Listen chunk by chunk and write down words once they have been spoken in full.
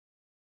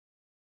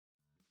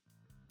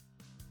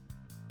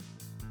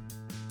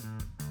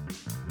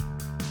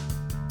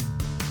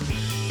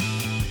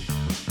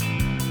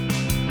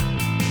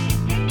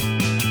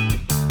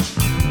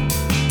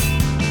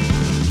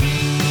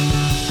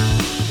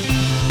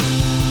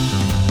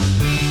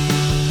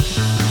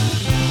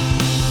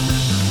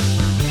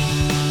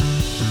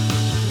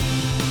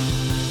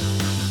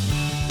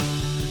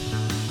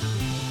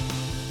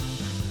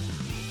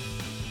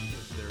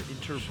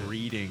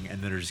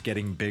just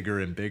getting bigger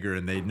and bigger,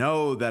 and they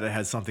know that it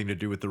has something to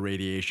do with the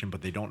radiation,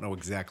 but they don't know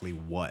exactly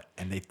what.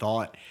 And they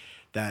thought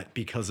that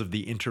because of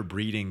the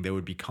interbreeding, they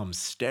would become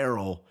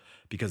sterile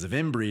because of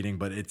inbreeding,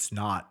 but it's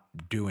not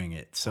doing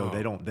it. So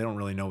they don't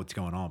really know what's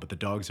going on. But the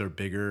dogs are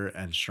bigger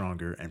and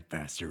stronger and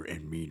faster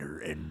and meaner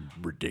and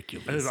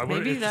ridiculous.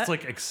 It's just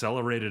like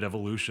accelerated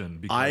evolution.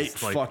 Because I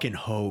like, fucking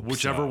hope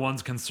whichever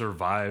ones can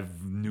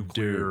survive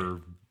nuclear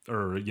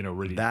or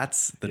radiation.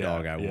 That's the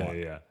dog I want.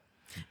 Yeah.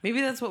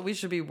 Maybe that's what we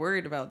should be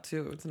worried about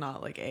too. It's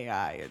not like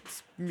AI,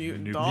 it's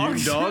mutant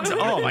dogs. Mutant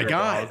dogs? Oh my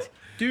god.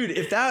 Dude,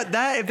 if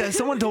that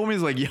someone told me,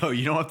 it's like, yo,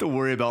 you don't have to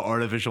worry about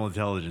artificial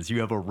intelligence. You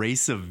have a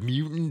race of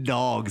mutant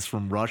dogs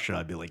from Russia.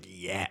 I'd be like,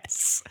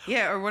 yes.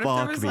 Yeah, or what if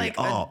there was like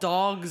a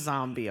dog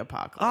zombie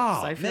apocalypse?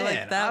 Oh, I feel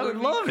like that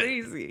would be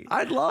crazy.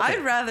 I'd love it.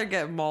 I'd rather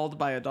get mauled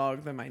by a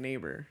dog than my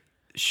neighbor.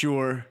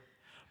 Sure.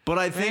 But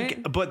I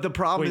think, but the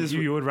problem is,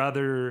 you would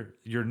rather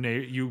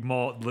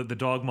the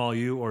dog maul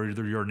you or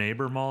your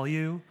neighbor maul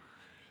you?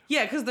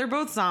 Yeah, because they're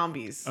both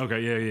zombies.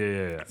 Okay,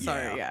 yeah.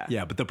 Sorry, yeah.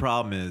 Yeah, but the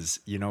problem is,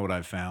 you know what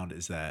I've found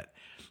is that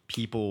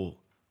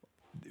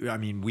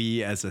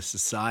we as a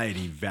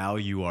society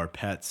value our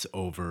pets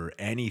over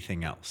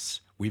anything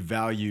else. We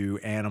value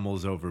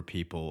animals over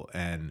people.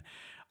 And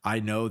I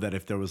know that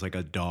if there was like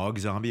a dog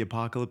zombie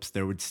apocalypse,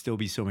 there would still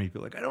be so many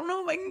people like, I don't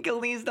know if I can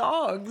kill these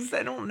dogs.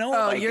 I don't know.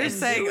 Oh, you're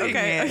saying,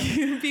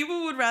 okay,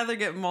 people would rather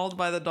get mauled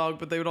by the dog,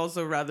 but they would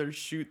also rather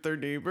shoot their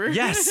neighbor.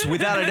 Yes,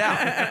 without a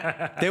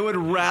doubt. They would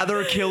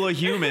rather kill a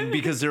human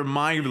because their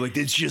mind would be like,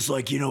 it's just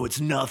like,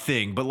 it's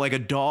nothing. But like a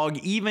dog,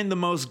 even the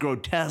most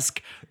grotesque,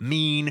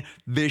 mean,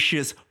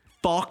 vicious,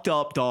 fucked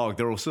up dog,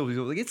 there will still be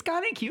like, it's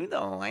kind of cute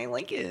though. I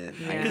like it.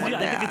 I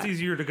think it's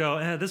easier to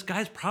go, this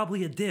guy's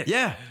probably a dick.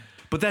 Yeah.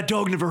 But that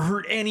dog never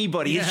hurt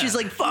anybody. Yeah. It's just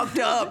like fucked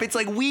up. It's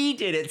like we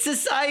did it.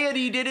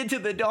 Society did it to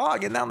the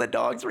dog, and now the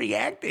dog's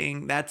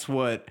reacting. That's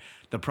what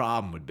the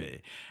problem would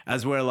be.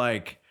 As where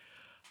like,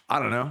 I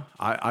don't know.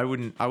 I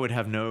would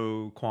have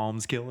no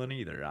qualms killing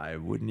either. I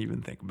wouldn't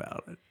even think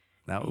about it.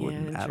 That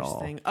wouldn't at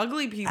all.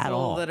 Ugly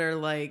people that are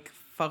like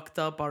fucked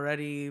up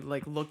already,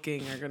 like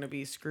looking, are gonna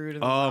be screwed.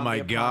 In the my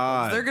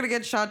god, they're gonna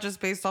get shot just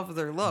based off of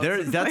their looks.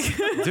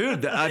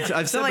 Dude,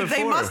 I've said like, before,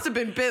 they must have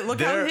been bit.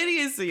 Look how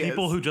hideous he is.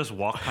 People who just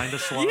walk kind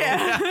of slow.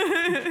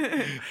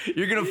 Yeah.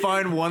 You're gonna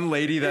find one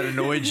lady that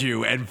annoyed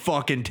you and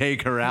fucking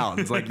take her out.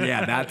 It's like,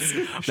 yeah, that's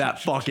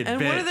that fucking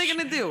and bitch. what are they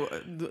gonna do?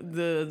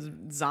 The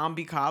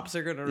zombie cops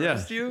are gonna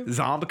arrest you?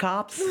 Zombie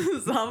cops?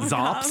 Zombie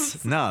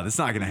cops? No, that's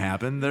not gonna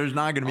happen. There's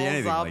not gonna be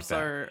anything like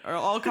that.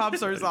 All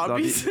cops are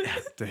zombies.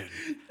 Dude,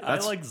 I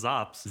like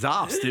Zops.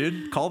 Zops,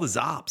 dude. Call the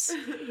Zops.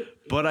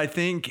 But I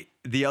think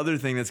the other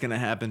thing that's going to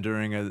happen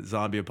during a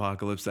zombie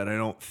apocalypse that I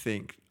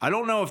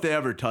don't know if they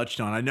ever touched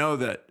on. I know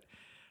that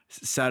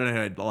Saturday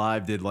Night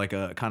Live did like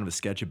a kind of a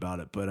sketch about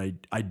it, but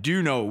I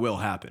do know it will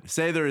happen.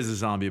 Say there is a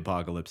zombie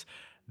apocalypse.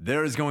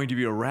 There is going to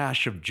be a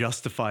rash of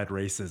justified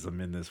racism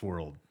in this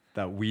world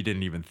that we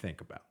didn't even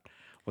think about.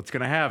 What's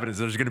going to happen is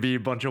there's going to be a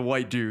bunch of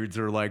white dudes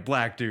or like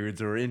black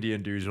dudes or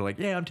Indian dudes who are like,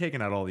 yeah, I'm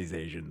taking out all these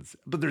Asians,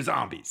 but they're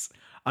zombies.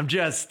 I'm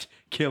just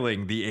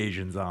killing the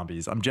Asian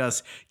zombies. I'm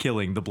just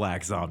killing the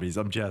black zombies.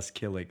 I'm just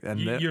killing. And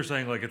you're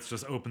saying like it's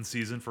just open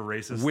season for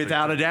racists?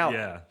 Without a doubt.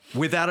 Yeah.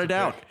 Without a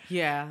doubt.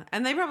 Yeah.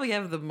 And they probably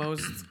have the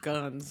most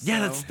guns.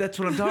 Yeah, so. that's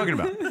what I'm talking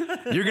about.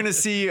 You're going to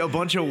see a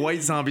bunch of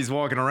white zombies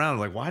walking around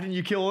like, why didn't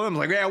you kill them?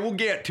 Like, yeah, we'll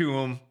get to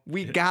them.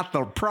 We got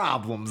the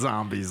problem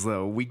zombies,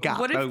 though. We got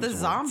What if the ones.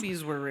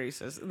 zombies were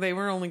racist? They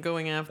were only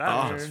going after...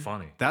 That's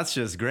funny. That's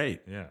just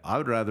great. Yeah. I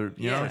would rather,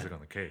 you know, on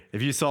the cake.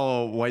 if you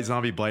saw a white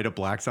zombie bite a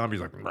black zombie,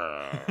 he's like,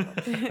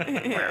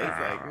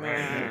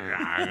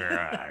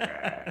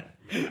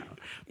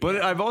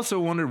 But I've also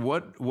wondered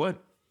what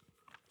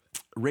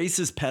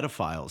racist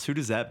pedophiles, who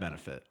does that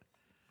benefit?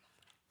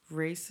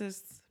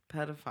 Racist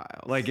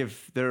pedophiles. Like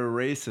if they're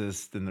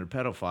racist and they're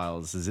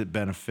pedophiles, does it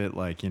benefit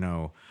like,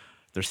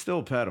 they're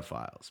still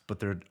pedophiles,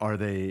 but are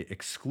they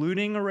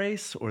excluding a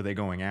race or are they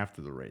going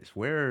after the race?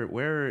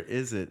 Where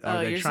is it?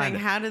 Are they you're trying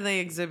saying how do they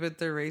exhibit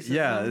their racism?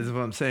 Yeah, this is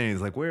what I'm saying.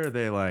 Is like, where are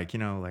they like,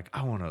 like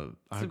I want to.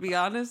 To be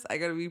honest, I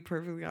got to be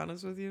perfectly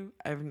honest with you.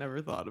 I've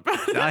never thought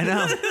about it. I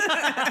know.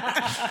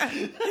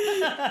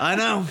 I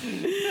know.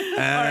 All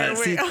right,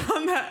 wait,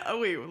 on that,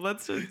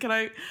 let's just,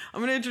 I'm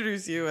going to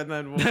introduce you and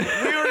then we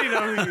already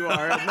know who you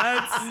are. And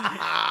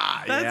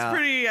that's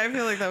pretty, I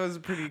feel like that was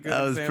a pretty good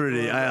That was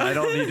pretty, I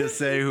don't need to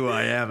say who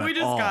I am We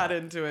just got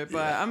into it,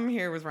 but I'm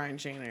here with Ryan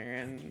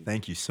Shaner and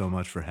thank you so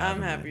much for having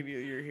me. I'm happy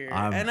you're here.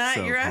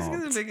 You're asking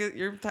the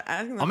biggest,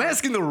 I'm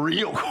asking the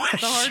real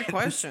questions. The hard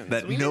questions.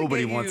 That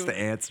nobody wants to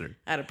answer.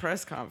 At a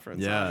press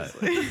conference, yeah.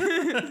 honestly.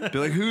 Be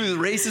like, who's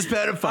racist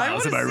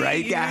pedophiles? Am I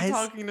right, guys?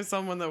 Talking to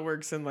someone that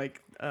works in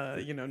like,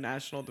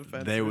 national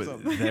defense. They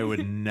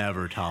would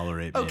never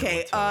tolerate me.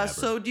 Okay,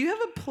 so do you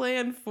have a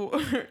plan for?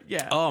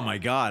 Yeah. Oh my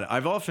God,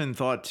 I've often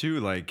thought too.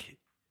 Like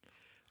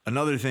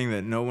another thing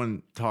that no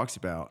one talks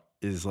about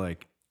is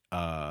like,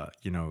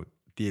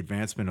 the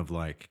advancement of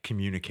like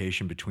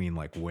communication between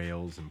like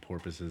whales and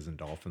porpoises and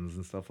dolphins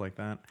and stuff like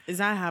that. Is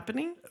that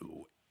happening?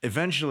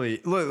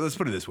 Eventually, look, let's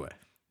put it this way.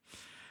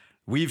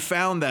 We've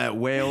found that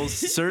whales,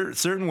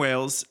 certain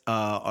whales,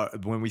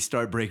 when we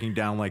start breaking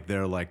down like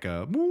their like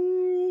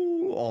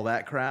woo, all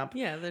that crap.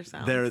 Yeah, their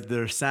sounds.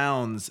 Their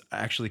sounds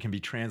actually can be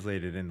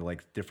translated into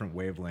like different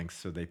wavelengths,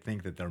 so they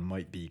think that there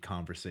might be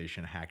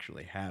conversation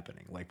actually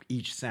happening. Like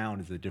each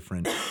sound is a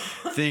different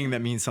thing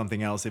that means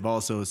something else. They've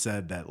also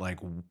said that like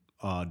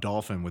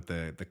dolphin with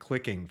the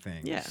clicking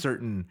thing,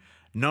 certain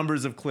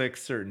numbers of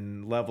clicks,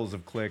 certain levels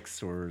of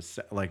clicks, or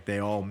like they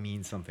all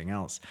mean something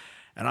else.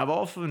 And I've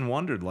often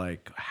wondered,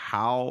 like,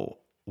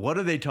 what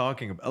are they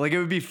talking about? Like, it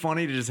would be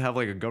funny to just have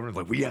like a government,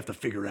 like, we have to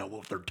figure out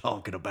what they're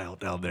talking about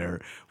down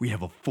there. We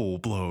have a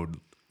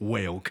full-blown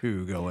whale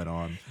coup going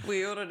on.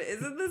 Wait, hold on.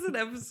 Isn't this an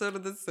episode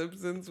of The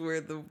Simpsons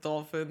where the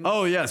dolphins?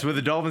 Oh yes, where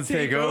the dolphins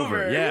take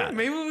over. Yeah,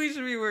 maybe we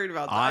should be worried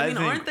about that. I mean,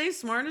 aren't they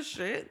smart as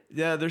shit?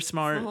 Yeah, they're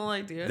smart. That's the whole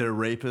idea. They're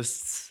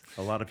rapists.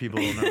 A lot of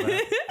people don't know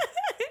that.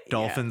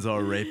 Dolphins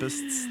are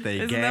rapists. They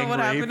Isn't gang that what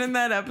rape. happened in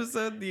that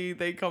episode?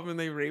 They come and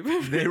they rape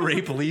him. They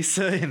rape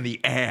Lisa in the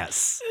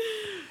ass.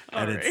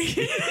 And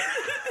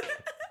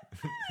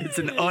it's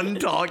an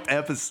untalked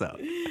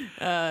episode.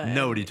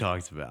 Nobody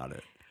talks about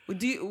it.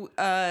 Do you,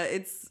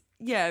 I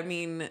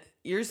mean,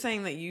 you're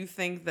saying that you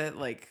think that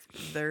like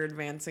they're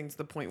advancing to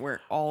the point where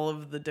all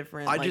of the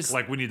different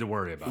like we need to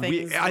worry about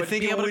things would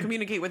be able to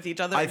communicate with each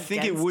other. I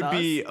think it would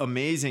be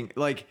amazing.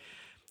 Like,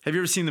 have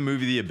you ever seen the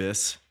movie The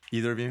Abyss?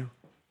 Either of you?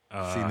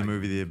 Seen the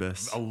movie The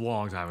Abyss? A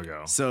long time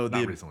ago. So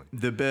recently.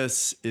 The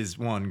Abyss is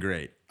one,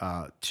 great.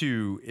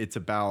 Two, it's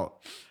about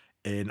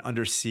an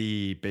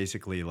undersea,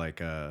 basically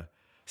like a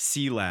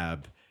sea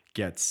lab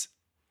gets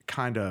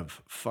kind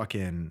of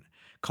fucking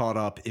caught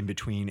up in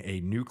between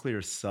a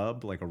nuclear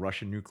sub, like a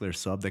Russian nuclear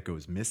sub that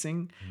goes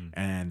missing.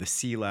 And the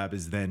sea lab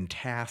is then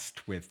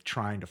tasked with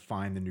trying to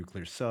find the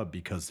nuclear sub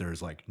because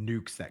there's like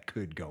nukes that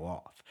could go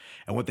off.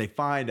 And what they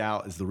find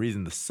out is the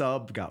reason the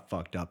sub got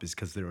fucked up is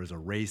because there was a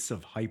race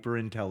of hyper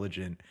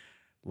intelligent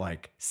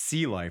like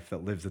sea life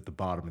that lives at the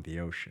bottom of the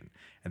ocean.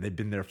 And they've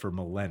been there for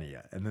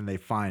millennia. And then they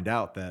find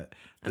out that...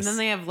 And then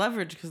they have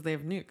leverage because they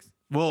have nukes.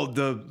 Well,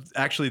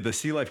 the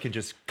sea life can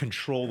just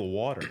control the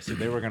water. So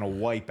they were going to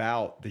wipe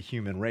out the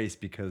human race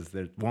because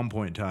at one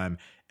point in time,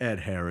 Ed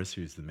Harris,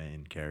 who's the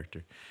main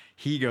character,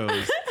 he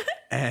goes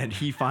and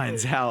he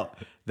finds out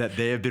that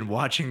they have been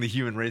watching the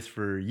human race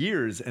for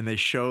years, and they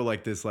show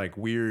like this like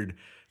weird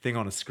thing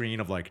on a screen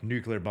of like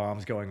nuclear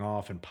bombs going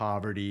off and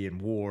poverty and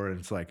war, and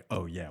it's like,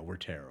 oh yeah, we're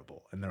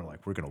terrible. And they're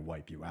like, we're going to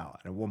wipe you out.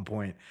 And at one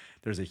point,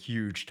 there's a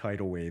huge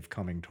tidal wave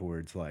coming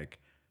towards like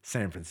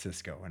San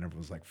Francisco, and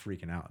everyone's like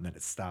freaking out, and then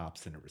it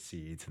stops and it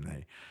recedes, and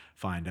they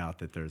find out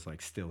that there's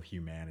like still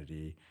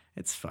humanity.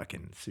 It's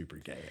fucking super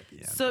gay at the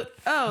end. So,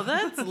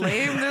 that's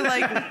lame. They're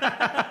like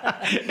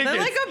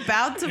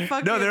about to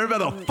fucking they're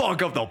about to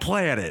fuck up the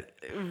planet,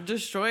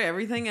 destroy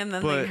everything, and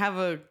then they have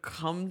a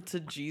come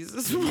to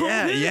Jesus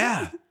moment.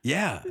 Yeah.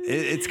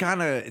 It's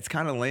kind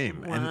of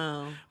lame.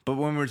 Wow. But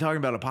when we're talking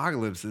about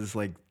apocalypse, it's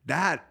like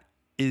that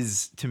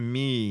is to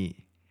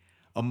me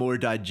a more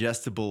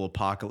digestible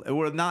apocalypse,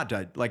 or not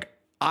like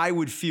I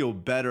would feel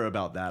better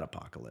about that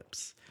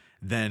apocalypse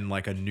than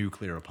like a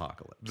nuclear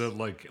apocalypse.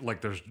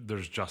 Like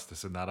there's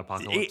justice in that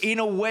apocalypse. In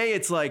a way,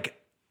 it's like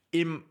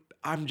I'm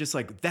just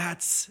like,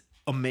 that's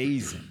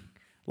amazing.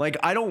 Like,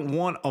 I don't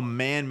want a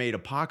man-made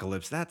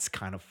apocalypse. That's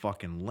kind of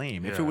fucking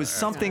lame. If it was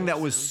something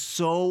that was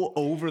so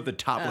over the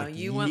top, like,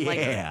 you want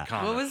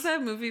what was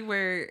that movie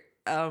where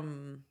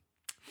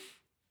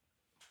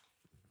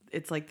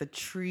it's like the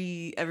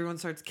tree, everyone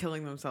starts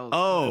killing themselves.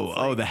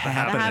 The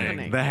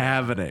Happening. The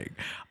Happening.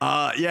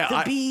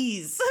 The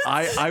bees.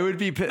 I would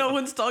be pissed. No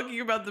one's talking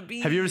about the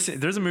bees. Have you ever seen,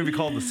 there's a movie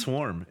called The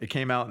Swarm. It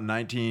came out in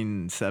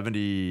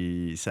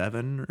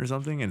 1977 or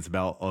something, and it's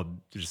about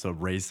just a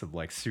race of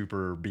like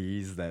super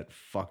bees that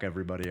fuck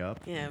everybody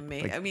up. Yeah,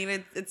 like, I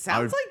mean, it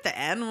sounds like the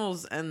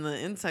animals and the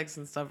insects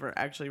and stuff are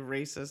actually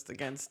racist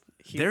against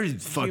they're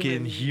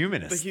fucking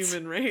humanists. The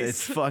human race.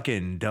 It's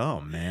fucking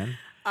dumb, man.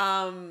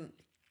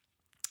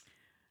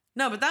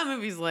 No, but that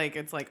movie's like,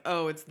 it's like,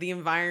 it's the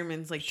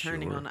environment's like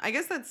turning on. I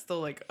guess that's still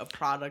like a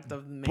product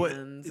of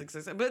man's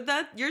existence. But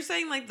that you're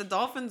saying like the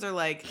dolphins are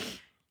like,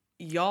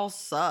 y'all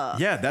suck.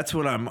 Yeah, that's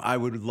what I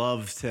would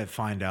love to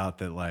find out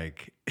that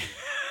like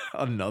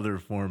another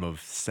form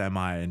of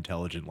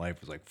semi-intelligent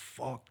life was like,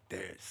 fuck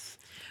this.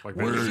 Like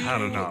we're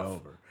had enough.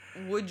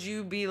 Would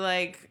you be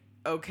like,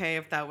 okay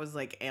if that was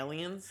like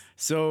aliens?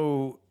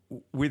 So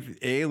with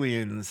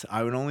aliens,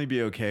 I would only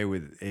be okay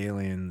with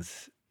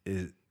aliens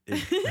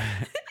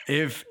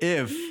if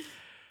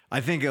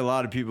I think a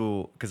lot of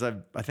people, because I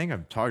think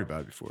I've talked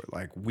about it before,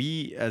 like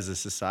we as a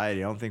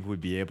society, I don't think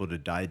would be able to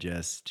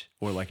digest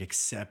or like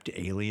accept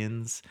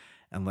aliens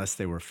unless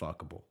they were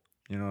fuckable.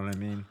 You know what I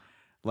mean?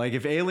 Like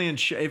if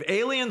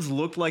aliens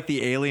looked like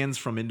the aliens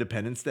from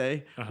Independence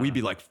Day, we'd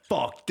be like,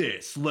 fuck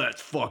this,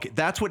 let's fuck it.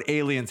 That's what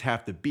aliens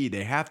have to be.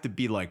 They have to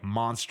be like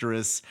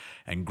monstrous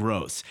and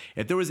gross.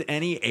 If there was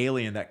any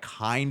alien that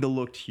kind of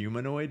looked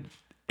humanoid,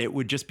 it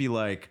would just be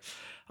like,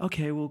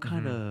 okay, we'll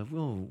kind of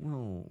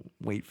we'll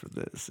wait for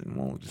this and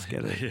we'll just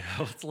get it. Yeah,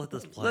 let's let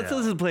this play Let's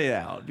out. just play it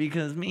out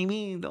because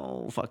maybe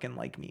they'll fucking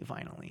like me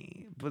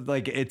finally. But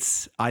like,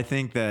 I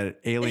think that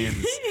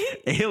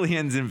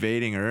aliens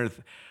invading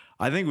Earth,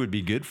 I think would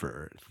be good for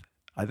Earth.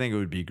 I think it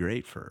would be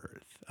great for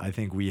Earth. I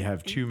think we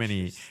have too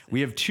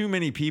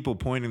many people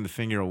pointing the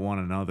finger at one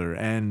another,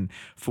 and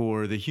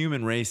for the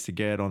human race to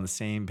get on the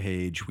same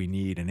page, we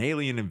need an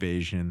alien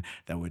invasion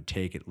that would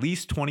take at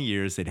least 20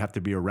 years. They'd have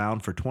to be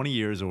around for 20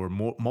 years or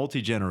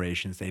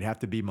multi-generations. They'd have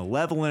to be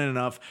malevolent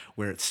enough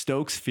where it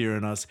stokes fear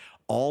in us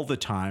all the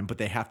time, but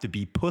they have to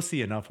be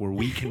pussy enough where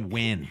we can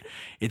win.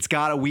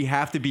 We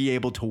have to be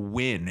able to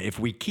win. If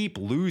we keep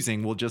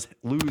losing, we'll just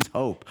lose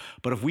hope.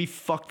 But if we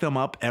fuck them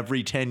up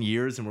every 10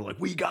 years and we're like,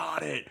 we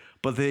got it,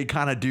 but they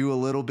kind of do a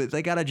little bit,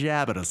 they got to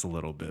jab at us a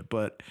little bit,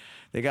 but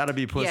they got to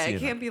be pussy Yeah, it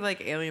enough. can't be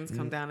like aliens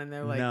come down and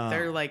they're like,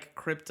 their like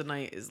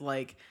kryptonite is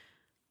like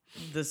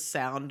the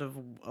sound of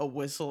a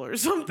whistle or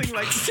something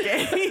like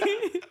scary.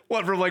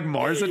 What, from like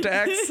Mars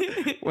Attacks?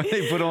 When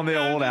they put on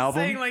the old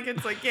album? Saying, like,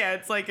 it's like, yeah,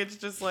 it's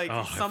just like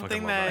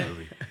something that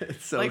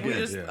It's so like good.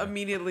 we just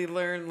immediately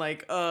learn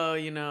like,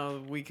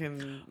 we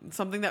can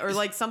something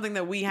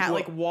that we have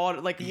like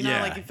water, like you know,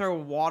 like you throw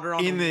water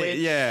on the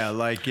witch.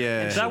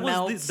 That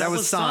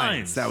was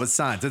Signs. That was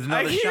Signs. It's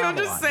another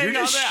Shyamalan. You're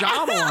just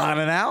all that.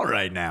 Shyamalan out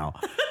right now.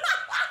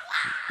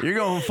 You're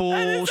going full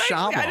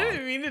Shyamalan. I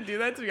didn't mean to do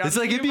that, to be honest.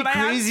 It's like it'd be but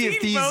crazy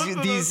if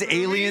these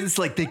aliens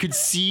like they could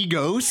see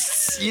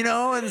ghosts, you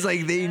know, and it's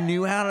like they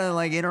knew how to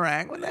like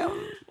interact with them.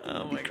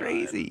 Oh my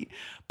Crazy.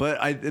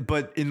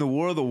 But in the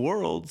War of the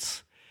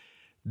Worlds,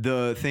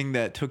 the thing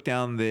that took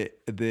down the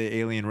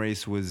alien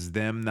race was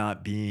them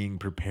not being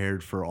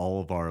prepared for all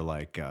of our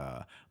like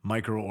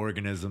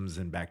microorganisms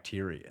and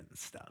bacteria and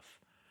stuff.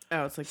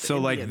 Oh, it's like so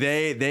like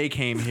they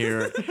came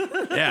here,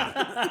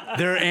 yeah,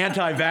 they're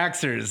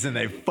anti-vaxxers and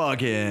they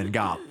fucking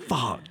got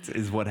fucked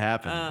is what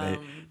happened.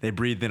 They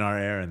breathed in our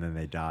air and then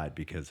they died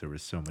because there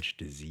was so much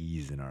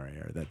disease in our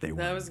air that they.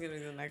 That was gonna be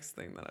the next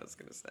thing that I was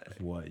gonna say.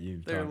 What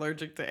you? They're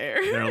allergic to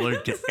air. They're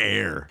allergic to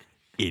air,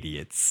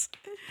 idiots.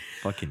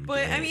 Fucking.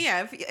 But gay. I mean,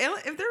 yeah,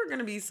 if there were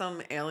gonna be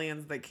some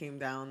aliens that came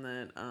down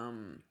that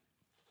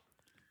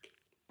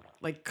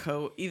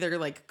either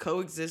like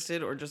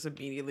coexisted or just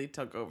immediately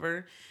took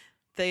over,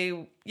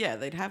 they'd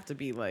have to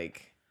be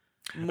like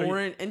more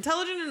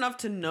intelligent enough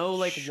to know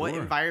like what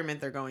environment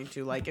they're going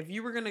to. Like if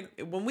you were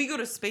when we go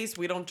to space,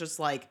 we don't just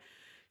like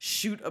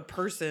shoot a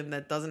person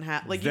that doesn't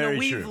have like, you know,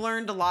 we've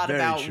learned a lot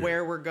about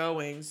where we're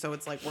going. So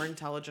it's like, we're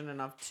intelligent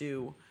enough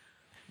to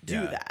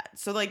do that.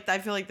 So like, I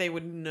feel like they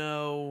would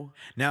know.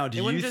 Now, they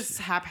wouldn't just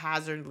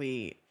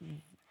haphazardly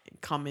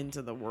come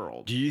into the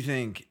world. Do you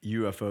think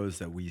UFOs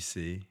that we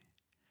see,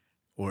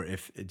 or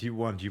do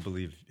you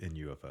believe in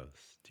UFOs?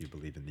 Do you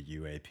believe in the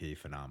UAP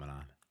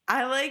phenomenon?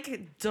 I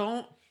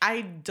don't.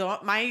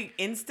 My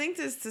instinct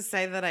is to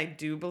say that I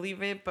do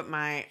believe it, but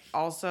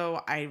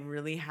I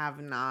really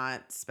have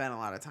not spent a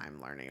lot of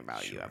time learning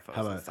about UFOs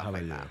and stuff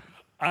like that.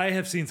 I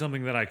have seen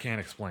something that I can't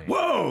explain.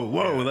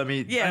 Whoa, let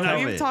me.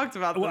 Yeah, we've talked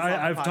about this.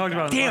 I've talked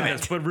about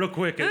it, but real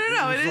quick.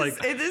 No,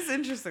 it is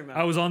interesting though.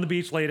 I was on the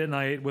beach late at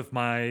night with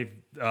my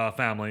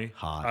family.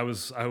 Hot. I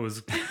was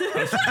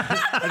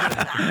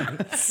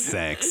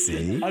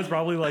sexy. I was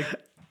probably like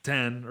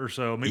 10 or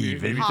so,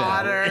 maybe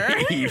hotter.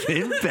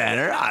 Even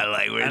better. I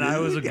like where and this I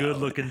was is a going.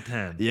 good-looking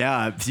 10.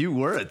 Yeah, you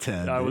were a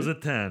 10. I was a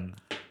 10.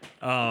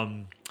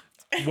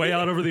 Way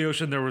out over the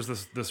ocean, there was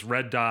this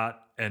red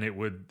dot, and it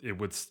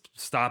would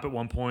stop at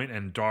one point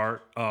and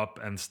dart up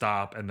and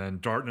stop, and then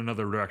dart in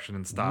another direction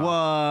and stop.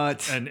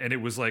 What? And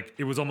it was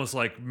almost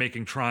like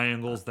making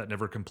triangles that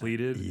never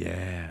completed.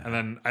 Yeah. And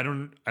then I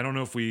don't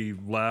know if we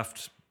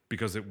left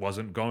because it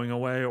wasn't going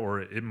away,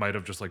 or it might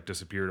have just like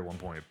disappeared at one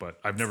point. But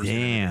I've never seen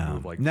anything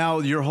move like that. Now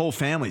your whole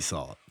family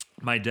saw it.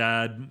 My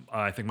dad,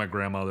 I think my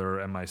grandmother,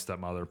 and my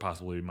stepmother,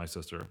 possibly my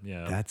sister.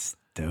 Yeah, that's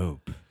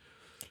dope.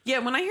 Yeah,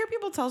 when I hear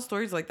people tell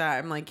stories like that,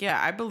 I'm like, yeah,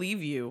 I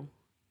believe you.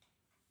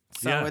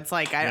 So it's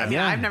like, I've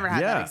never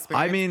had that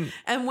experience. I mean,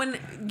 and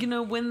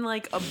when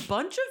like a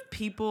bunch of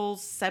people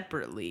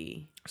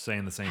separately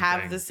saying the same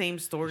have thing. The same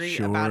story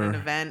about an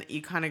event,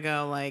 you kind of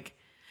go like,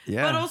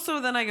 but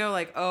also then I go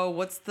like, oh,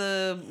 what's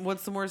the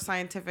more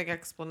scientific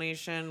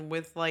explanation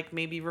with like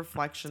maybe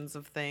reflections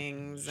of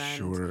things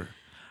and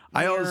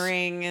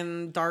mirroring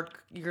and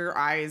your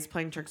eyes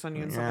playing tricks on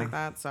you and stuff like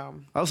that. So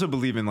I also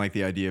believe in like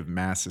the idea of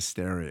mass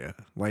hysteria.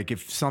 Like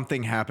if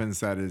something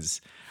happens that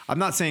is, I'm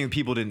not saying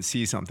people didn't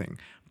see something,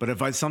 but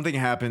if something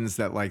happens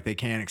that like they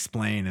can't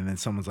explain, and then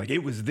someone's like,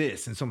 it was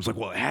this, and someone's like,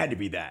 well, it had to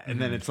be that,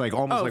 and then it's like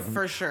almost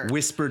for sure.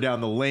 whisper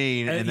down the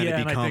lane, and then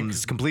it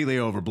becomes completely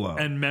overblown.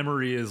 And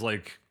memory is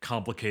like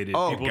complicated.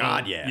 Oh people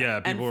God,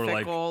 yeah. People are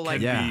fickle, like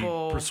can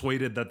be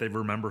persuaded that they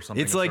remember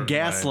something. It's like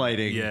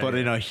gaslighting, but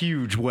in a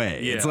huge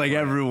way. It's like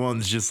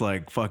everyone's just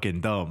like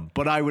fucking dumb.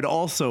 But I would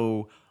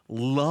also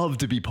love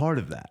to be part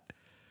of that.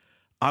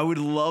 I would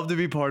love to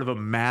be part of a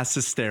mass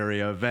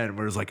hysteria event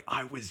where it's like,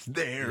 I was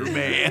there,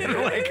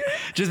 man. Like,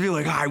 just be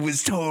like, I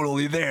was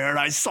totally there and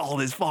I saw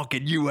this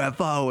fucking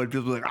UFO. And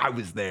people be like, I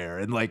was there.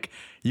 And like,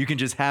 you can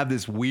just have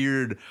this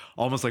weird,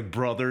 almost like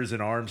brothers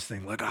in arms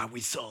thing. Like,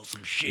 we saw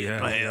some shit,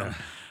 man. Yeah.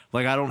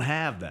 Like, I don't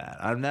have that.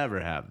 I never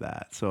have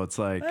that. So it's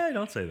like, hey,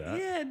 don't say that.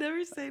 Yeah,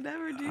 never say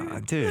never,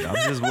 dude. Dude,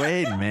 I'm just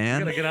waiting,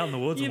 man. You gotta get out in the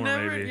woods more,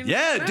 maybe.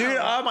 Yeah, dude.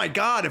 Oh my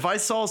God. If I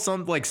saw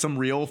some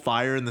real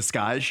fire in the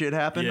sky shit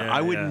happen,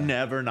 I would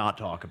never not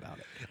talk about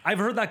it. I've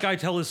heard that guy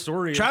tell his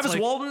story. Travis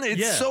Walton,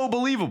 it's so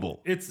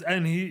believable. It's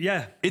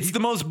the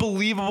most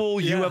believable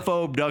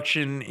UFO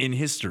abduction in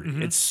history.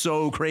 Mm-hmm. It's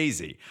so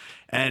crazy.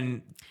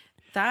 And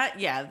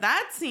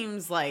that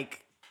seems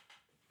like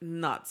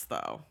nuts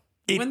though.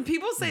 When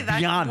people say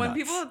that, when nuts.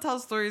 people tell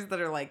stories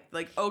that are like,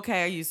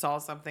 okay, you saw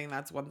something,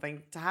 that's one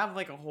thing. To have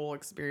like a whole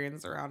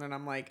experience around it,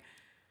 I'm like,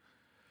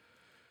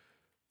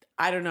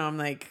 I don't know. I'm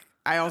like,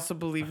 I also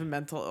believe in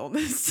mental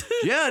illness.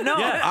 Yeah, no,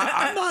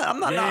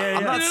 I'm not you know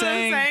saying. What I'm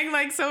saying?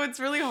 Like, so it's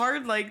really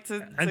hard, like,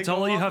 to until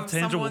go you off have of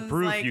tangible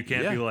proof, like, you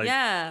can't be like,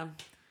 I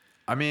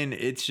mean,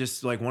 it's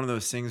just like one of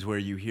those things where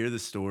you hear the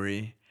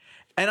story,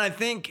 and I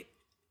think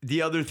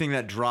the other thing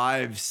that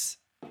drives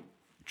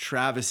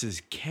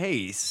Travis's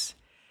case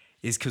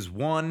is because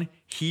one,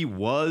 he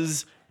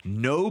was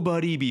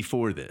nobody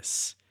before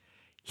this.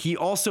 He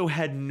also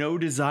had no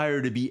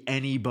desire to be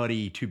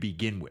anybody to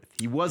begin with.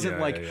 He wasn't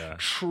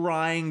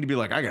trying to be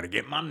like, I got to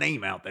get my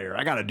name out there.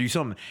 I got to do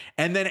something.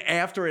 And then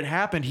after it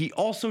happened, he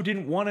also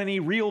didn't want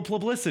any real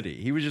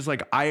publicity. He was just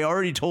like, I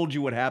already told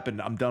you what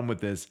happened. I'm done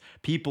with this.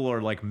 People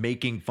are like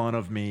making fun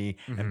of me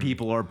and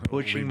people are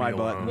pushing my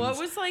buttons. What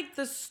was like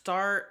the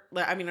start?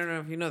 I mean, I don't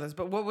know if you know this,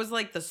 but what was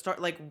like the start?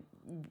 Like,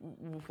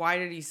 why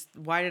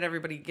did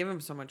everybody give him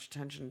so much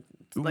attention?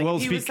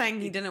 Like, he was saying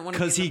he didn't want to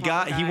because he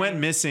went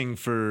missing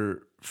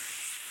for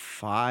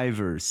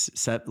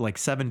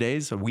 7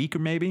 days, a week or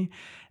maybe.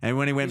 And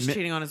when he went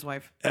cheating on his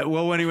wife.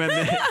 When he went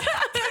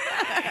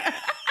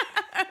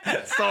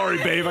sorry,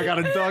 babe, I got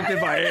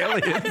abducted by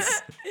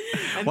aliens.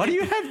 Why do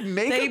you have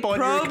makeup on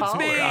your collar?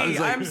 Me. Like,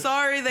 I'm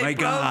sorry, they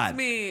probed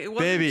me. It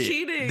wasn't baby,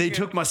 cheating. They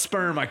took my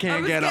sperm. I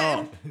can't get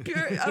up.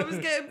 I was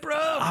getting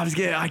probed.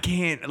 I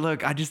can't.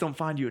 Look, I just don't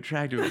find you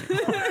attractive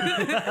anymore.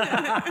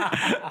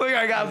 Look,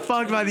 I got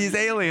fucked by these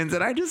aliens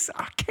and I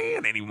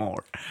can't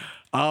anymore.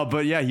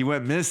 But yeah, he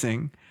went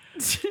missing.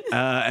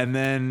 And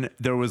then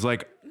there was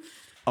like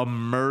a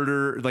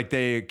murder. Like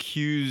they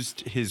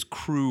accused his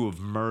crew of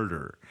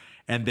murder.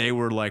 And they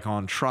were like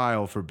on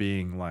trial for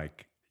being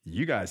like,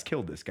 you guys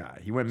killed this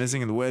guy. He went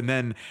missing in the wind. And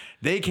then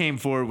they came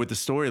forward with the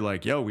story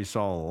like, yo, we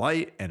saw a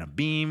light and a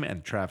beam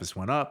and Travis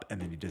went up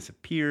and then he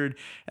disappeared.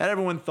 And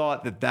everyone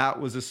thought that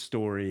was a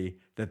story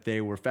that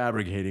they were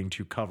fabricating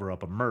to cover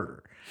up a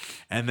murder.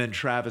 And then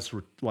Travis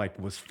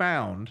was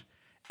found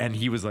and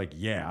he was like,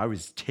 yeah, I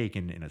was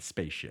taken in a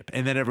spaceship.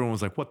 And then everyone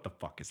was like, what the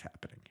fuck is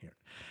happening here?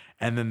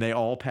 And then they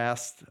all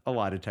passed a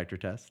lie detector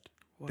test.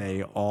 Wow.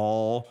 They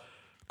all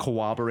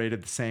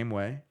corroborated the same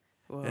way.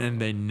 Whoa. And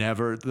they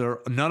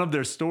none of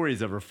their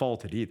stories ever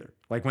faulted either.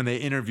 Like when they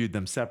interviewed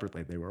them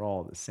separately, they were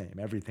all the same.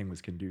 Everything was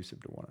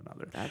conducive to one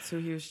another. That's who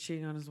he was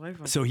cheating on his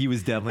wife on. So he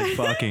was definitely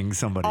fucking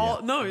somebody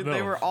else. No,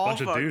 they were all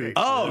fucking.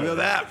 Oh,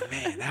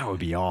 that would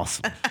be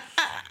awesome.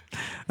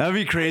 That would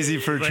be crazy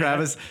for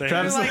Travis.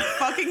 Travis like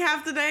fucking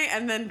half the day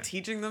and then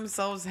teaching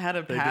themselves how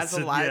to pass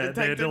a lie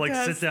detector They had to like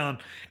test. sit down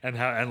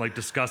and like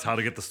discuss how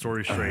to get the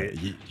story straight.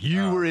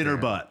 You were in her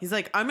butt. He's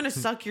like, I'm gonna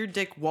suck your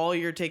dick while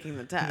you're taking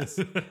the test.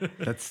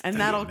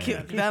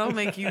 That'll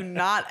make you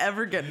not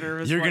ever get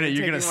nervous. You're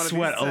gonna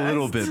sweat a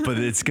little bit, but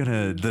it's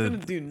gonna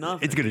do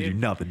nothing. It's gonna do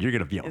nothing. You're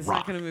gonna be a rock. It's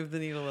not gonna move the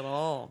needle at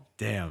all.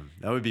 Damn,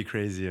 that would be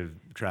crazy if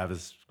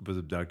Travis was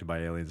abducted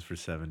by aliens for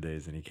 7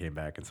 days and he came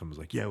back and someone was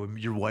like, yeah,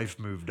 your wife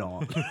moved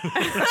on.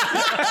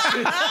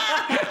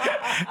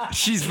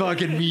 She's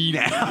fucking me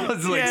now.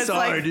 It's like,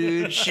 sorry,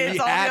 dude. She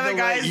had to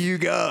let you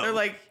go. They're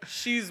like,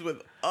 she's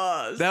with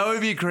us. That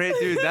would be great,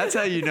 dude. That's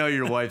how you know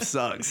your wife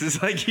sucks.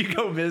 It's like you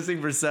go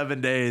missing for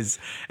 7 days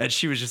and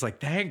she was just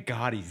like, thank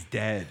God he's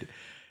dead.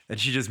 And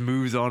she just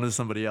moves on to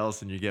somebody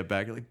else, and you get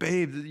back. You're like,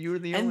 babe, you were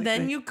the only.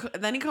 And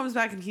then he comes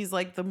back, and he's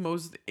like the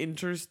most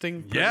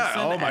interesting person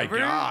oh my ever.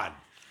 God.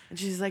 And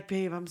she's like,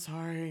 babe, I'm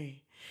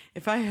sorry.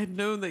 If I had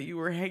known that you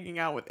were hanging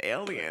out with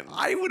aliens,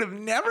 I would have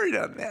never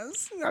done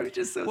this. I was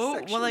just so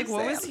sexually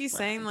what was he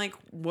saying? Like,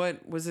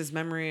 what was his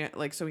memory?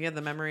 Like, so he had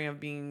the memory of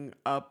being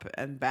up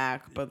and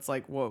back, but it's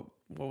like, what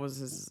was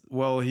his?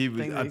 Well, he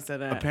was thing that he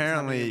said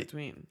apparently. in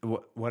between?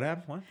 What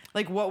happened? What?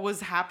 Like, what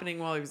was happening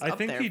while he was? I up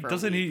think there he for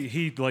doesn't.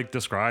 He like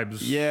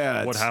describes.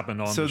 What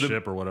happened on the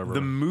ship or whatever.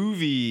 The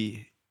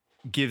movie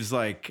gives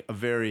like a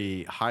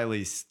very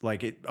highly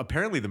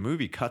apparently the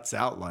movie cuts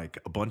out like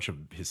a bunch of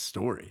his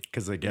story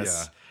because I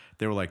guess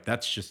they were like,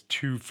 that's just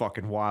too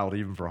fucking wild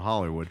even for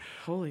Hollywood.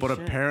 Holy but shit.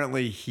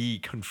 Apparently he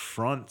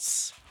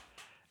confronts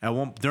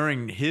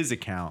during his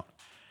account.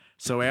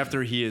 So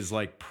after he is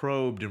like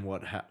probed and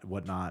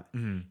whatnot,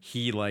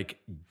 he like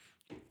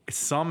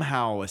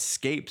somehow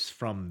escapes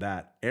from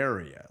that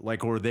area,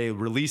 like, or they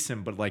release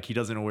him, but like he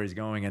doesn't know where he's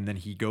going, and then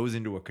he goes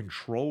into a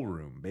control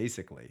room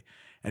basically,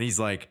 and he's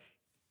like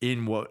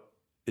in what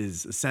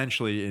is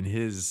essentially, in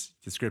his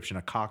description,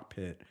 a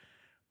cockpit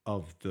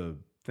of the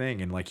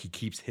thing, and like he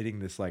keeps hitting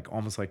this, like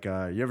almost like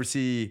you ever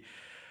see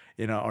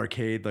in an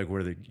arcade like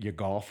where you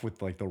golf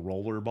with like the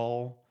roller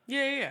ball.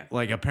 Yeah.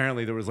 Like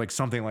apparently there was like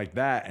something like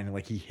that, and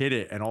like he hit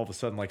it, and all of a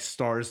sudden like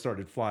stars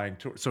started flying.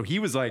 So he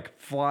was like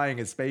flying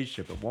a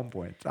spaceship at one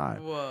point in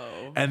time.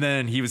 Whoa. And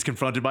then he was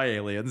confronted by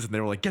aliens, and they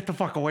were like, "Get the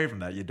fuck away from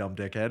that, you dumb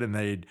dickhead!" And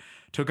they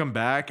took him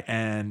back,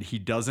 and he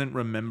doesn't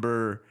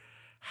remember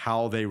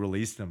how they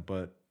released him,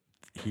 but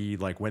he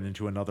like went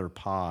into another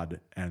pod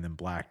and then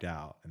blacked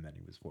out, and then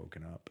he was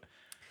woken up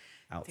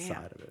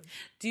outside of it.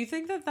 Do you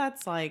think that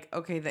that's like,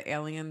 okay, the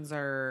aliens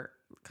are,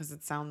 because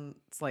it sounds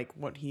like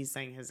what he's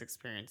saying, his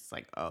experience,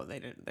 like, oh,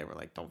 they were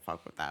like, don't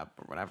fuck with that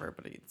or whatever.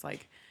 But it's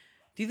like,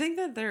 do you think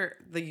that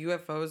the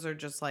UFOs are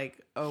just like,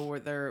 oh,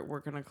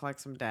 we're gonna collect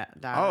some data?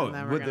 Oh, and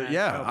then we're gonna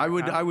yeah, go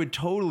back I up? would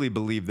totally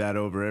believe that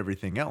over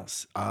everything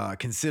else.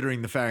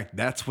 Considering the fact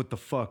that's what the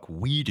fuck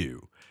we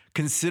do.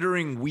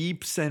 Considering we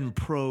send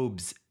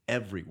probes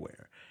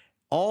everywhere,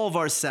 all of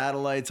our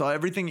satellites,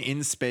 everything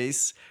in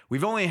space.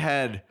 We've only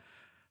had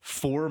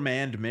 4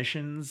 manned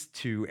missions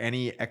to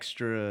any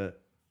extra,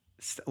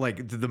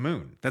 like to the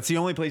moon. That's the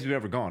only place we've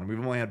ever gone. We've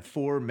only had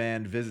 4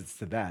 manned visits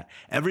to that.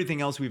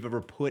 Everything else we've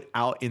ever put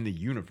out in the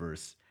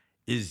universe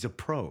is a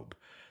probe.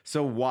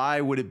 So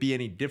why would it be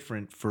any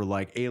different for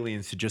like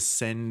aliens to just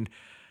send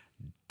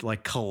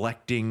like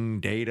collecting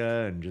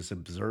data and just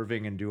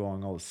observing and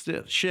doing all this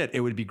shit?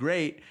 It would be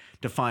great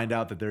to find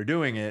out that they're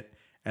doing it,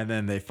 and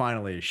then they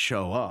finally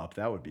show up.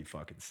 That would be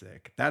fucking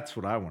sick. That's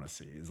what I want to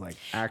see, is like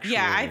actually.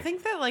 Yeah, I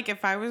think that like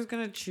if I was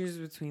gonna choose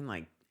between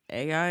like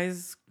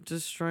AIs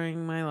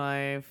destroying my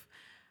life,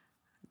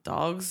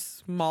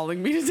 dogs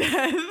mauling me to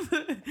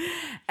death,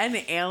 and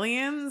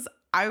aliens,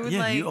 I would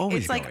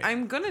it's like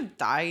I'm gonna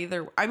die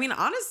either. I mean,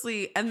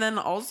 honestly, and then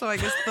also I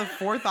guess the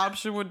fourth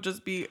option would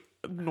just be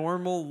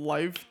normal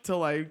life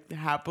till I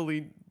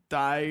happily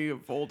die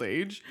of old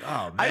age.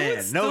 Oh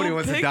man, nobody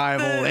wants to die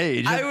of old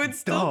age. I would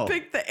still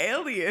pick the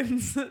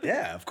aliens.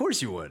 Yeah, of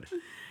course you would.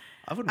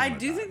 I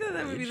do think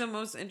that would be the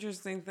most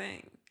interesting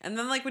thing. And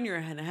then like when you're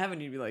in heaven,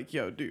 you'd be like,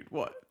 yo, dude,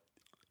 what?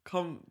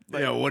 Come,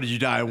 like, what did you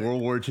die in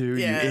World War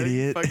II? Yeah, you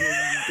idiot. Fucking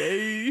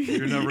gay.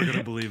 You're never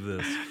gonna believe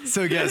this.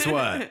 So guess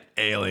what?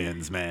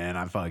 Aliens, man.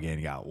 I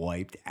fucking got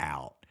wiped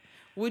out.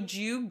 Would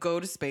you go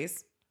to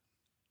space?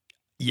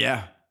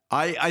 Yeah.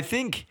 I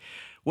think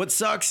what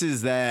sucks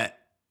is that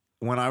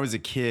when I was a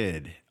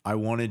kid, I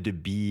wanted to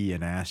be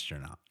an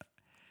astronaut.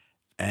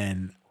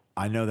 And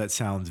I know that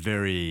sounds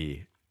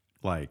very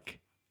like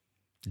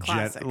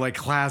Classic.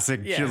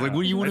 Classic. Yeah. Like,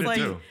 what do you want to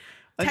do?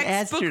 An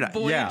Textbook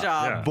boy job.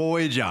 Yeah.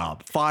 Boy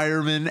job.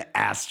 Fireman,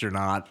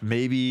 astronaut,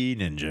 maybe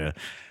ninja.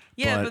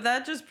 Yeah, but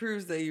that just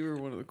proves that you were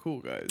one of the cool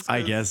guys.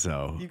 I guess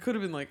so. You could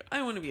have been like,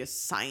 I want to be a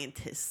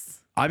scientist.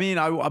 I mean,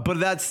 but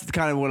that's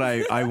kind of what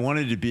I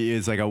wanted to be,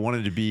 is like I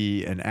wanted to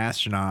be an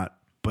astronaut,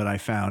 but I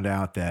found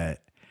out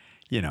that,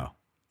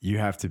 you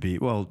have to be,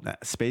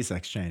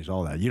 SpaceX changed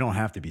all that. You don't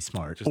have to be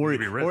smart. Just need to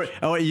be rich.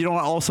 Or you don't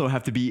also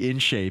have to be in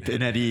shape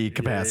in any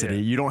capacity.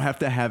 Yeah. You don't have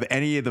to have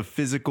any of the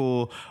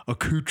physical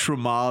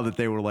accoutrement that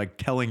they were like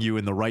telling you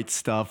in the right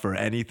stuff or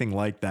anything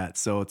like that.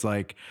 So it's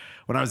like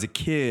when I was a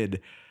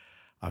kid,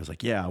 I was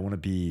like, yeah, I want to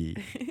be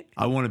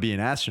an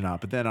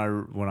astronaut. But then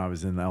when I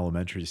was in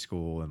elementary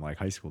school and like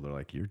high school, they're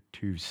like, you're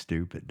too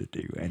stupid to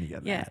do any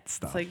of that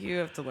stuff. It's like you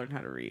have to learn how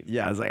to read.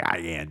 Yeah, I was like,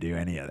 I can't do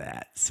any of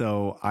that.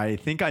 So I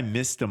think I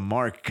missed a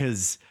mark,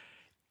 because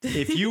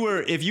if you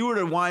were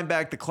to wind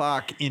back the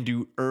clock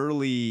into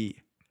early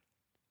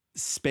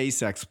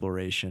space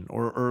exploration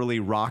or early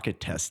rocket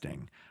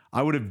testing,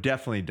 I would have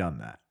definitely done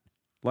that.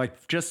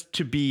 Like just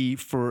to be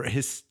for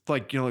his,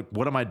 like,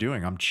 what am I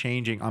doing?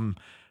 I'm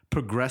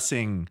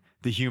progressing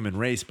the human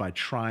race by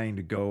trying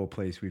to go a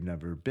place we've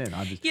never been.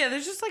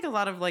 There's just like a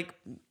lot of like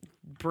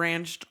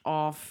branched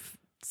off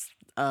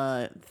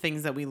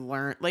things that we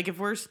learn. Like if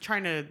we're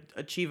trying to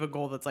achieve a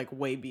goal that's like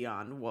way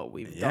beyond what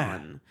we've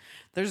done,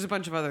 there's a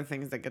bunch of other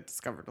things that get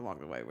discovered along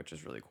the way, which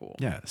is really cool.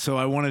 Yeah. So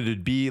I wanted to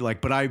be like,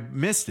 but I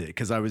missed it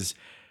because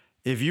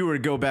if you were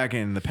to go back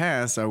in the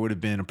past, I would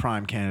have been a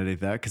prime candidate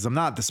for that, because I'm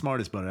not the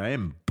smartest, but I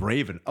am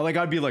brave. Like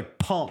I'd be like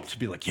pumped to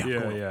be like, I'm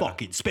going to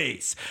fucking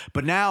space.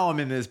 But now I'm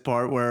in this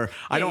part where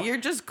you're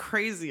just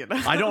crazy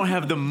enough. I don't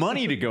have the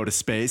money to go to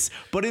space.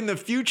 But in the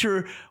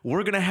future,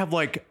 we're going to have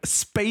like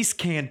space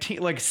canteen,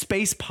 like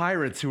space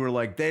pirates who are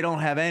like, they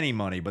don't have any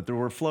money, but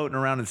we're floating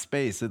around in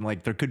space. And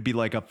like, there could be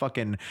like a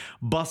fucking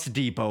bus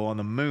depot on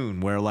the moon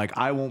where like,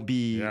 I won't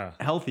be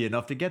healthy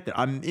enough to get there.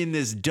 I'm in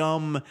this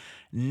dumb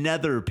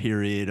nether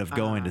period of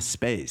going to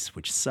space,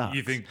 which sucks.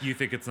 You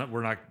think that's not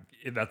going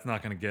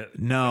to get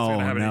in no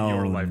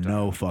your lifetime?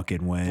 No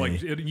fucking way.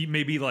 Like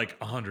maybe like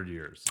 100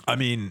 years. I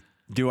mean,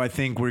 do I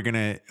think we're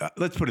gonna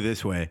let's put it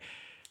this way,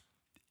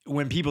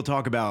 when people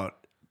talk about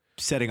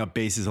setting up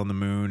bases on the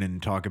moon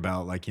and talk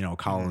about like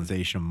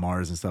colonization of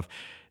Mars and stuff,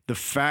 the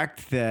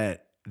fact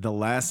that the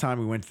last time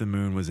we went to the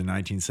moon was in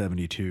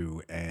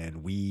 1972,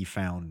 and we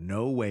found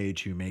no way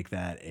to make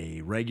that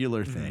a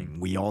regular thing.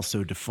 We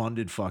also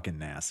defunded fucking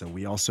NASA.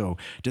 We also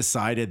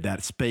decided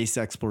that space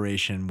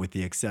exploration, with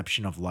the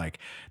exception of like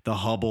the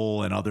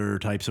Hubble and other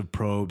types of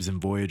probes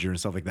and Voyager and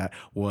stuff like that,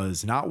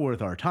 was not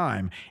worth our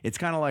time. It's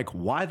kind of like,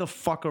 why the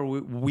fuck are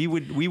we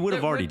would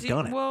have already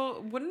done it. Well,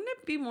 wouldn't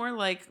it be more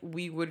like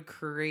we would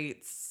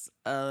create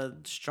a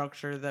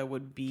structure that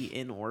would be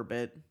in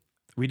orbit?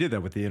 We did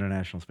that with the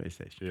International Space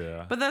Station.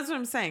 Yeah. But that's what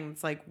I'm saying.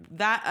 It's like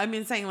that. I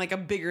mean, saying like a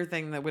bigger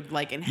thing that would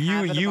like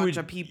inhabit a bunch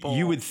of people.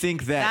 You would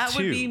think that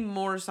too. Would be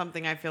more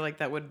something I feel like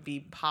that would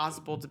be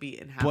possible to be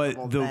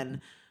inhabitable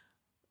than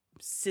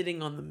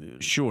sitting on the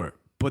moon. Sure.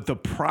 But the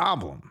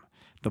problem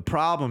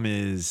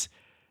is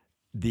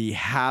the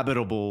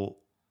habitable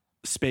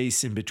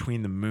space in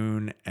between the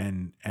moon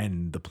and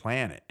the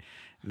planet.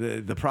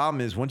 The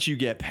problem is once you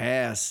get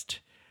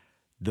past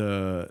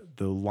the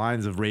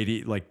lines of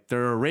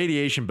there are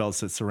radiation belts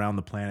that surround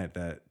the planet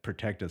that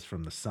protect us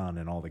from the sun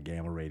and all the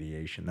gamma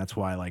radiation. That's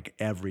why like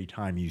every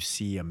time you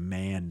see a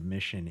manned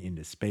mission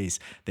into space,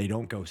 they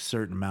don't go a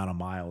certain amount of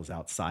miles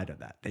outside of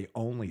that. They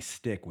only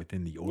stick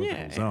within the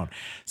orbital zone.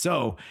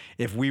 So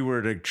if we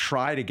were to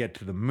try to get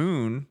to the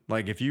moon,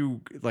 like if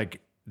you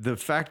like the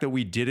fact that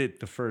we did it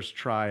the first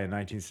try in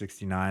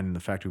 1969 and the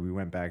fact that we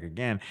went back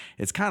again,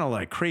 it's kind of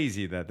like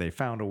crazy that they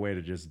found a way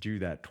to just do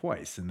that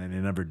twice and then they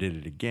never did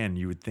it again.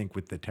 You would think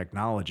with the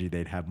technology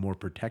they'd have more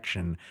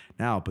protection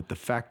now, but the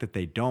fact that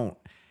they don't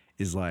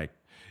is like...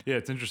 Yeah,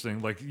 it's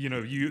interesting. Like, you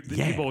know,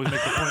 people always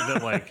make the point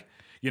that like,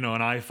 you know,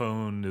 an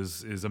iPhone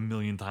is a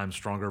million times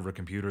stronger of a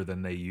computer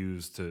than they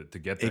use to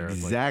get there.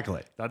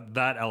 Exactly. Like,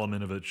 that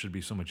element of it should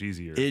be so much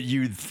easier.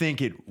 You'd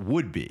think it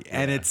would be. Yeah.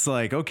 And it's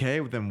like,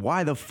 okay, then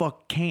why the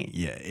fuck can't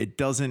you? It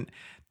doesn't,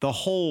 the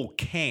whole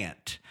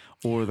can't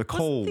or the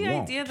coal Wasn't the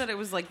won't. idea that it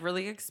was like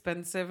really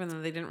expensive and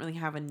that they didn't really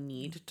have a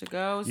need to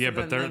go? So yeah,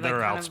 but they're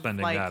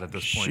outspending that at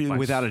this point.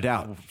 Without a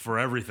doubt. For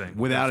everything.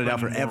 Without a doubt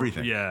for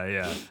everything. Yeah,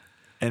 yeah.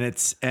 And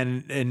it's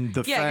and the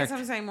fact. Yeah, I guess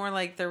I'm saying more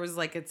like there was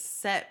like a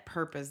set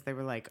purpose. They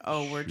were like,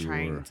 oh, we're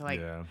trying to like.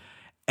 Yeah.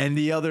 And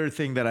the other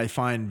thing that I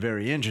find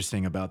very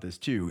interesting about this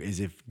too is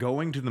if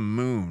going to the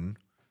moon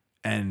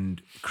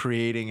and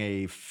creating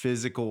a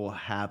physical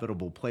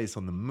habitable place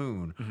on the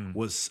moon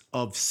was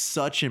of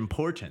such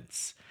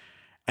importance,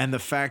 and the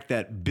fact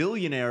that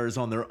billionaires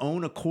on their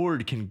own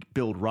accord can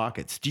build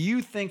rockets, do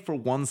you think for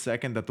 1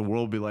 second that the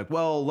world would be like,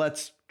 well,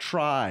 let's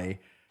try?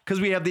 Because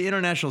we have the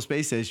International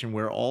Space Station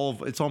where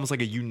it's almost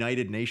like a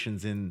United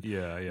Nations in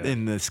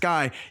the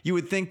sky. You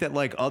would think that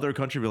like other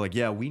countries would be like,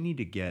 yeah, we need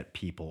to get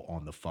people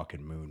on the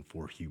fucking moon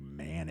for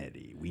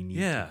humanity. We need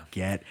to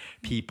get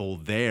people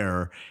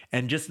there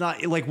and just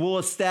not like we'll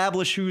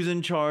establish who's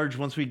in charge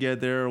once we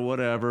get there or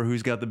whatever,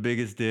 who's got the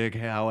biggest dick,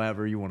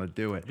 however you want to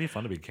do it. It'd be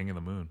fun to be king of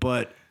the moon.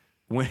 But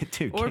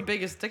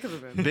biggest dick of the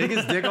moon.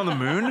 Biggest dick on the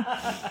moon?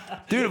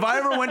 Dude, if I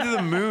ever went to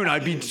the moon,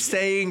 I'd be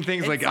saying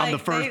things like I'm the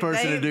first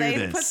person to do this.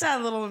 They put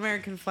that little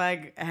American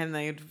flag and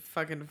they'd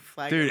fucking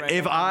flag Dude,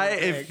 it right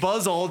if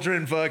Buzz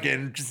Aldrin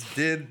fucking just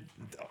did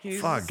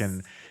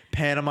fucking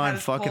pantomime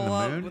fucking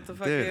the moon. With the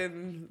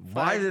fucking dude,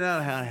 why did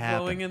that happen?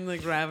 Flowing in the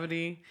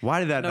gravity. Why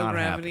did that no not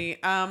gravity.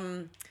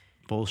 happen?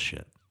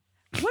 Bullshit.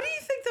 What do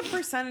you think the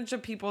percentage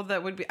of people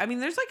that would be? I mean,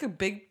 there's like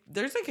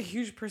a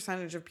huge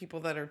percentage of people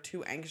that are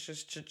too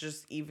anxious to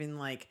just even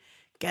like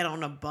get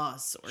on a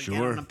bus or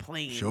get on a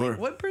plane. Sure. Like,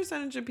 what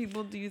percentage of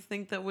people do you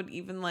think that would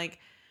even like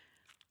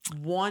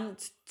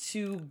want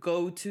to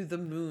go to the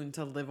moon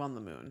to live on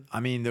the moon? I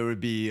mean, there would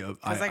be.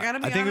 I think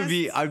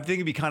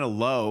it'd be kind of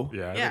low.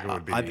 Yeah, I think it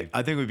would be.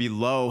 I think it would be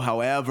low.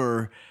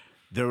 However,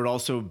 there would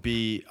also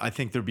be. I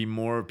think there'd be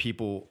more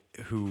people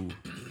who.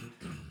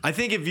 I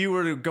think if you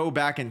were to go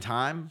back in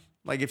time.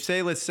 Like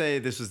let's say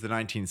this was the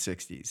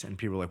 1960s and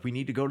people were like, we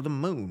need to go to the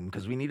moon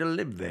because we need to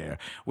live there.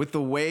 With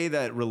the way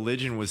that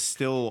religion was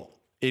still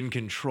in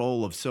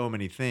control of so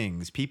many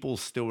things, people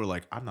still were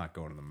like, I'm not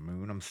going to the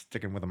moon. I'm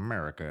sticking with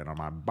America and on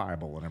my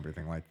Bible and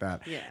everything like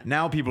that. Yeah.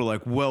 Now people are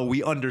like, well,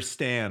 we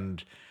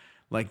understand.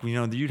 Like, you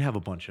know, you'd have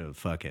a bunch of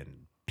fucking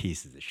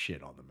pieces of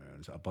shit on the moon.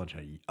 A bunch of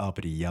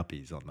uppity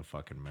yuppies on the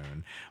fucking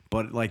moon.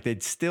 But like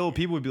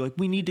people would be like,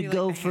 we need to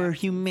go for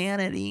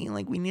humanity.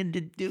 Like we need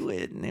to do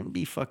it. And it'd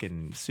be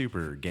fucking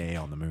super gay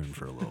on the moon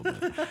for a little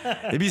bit.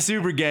 It'd be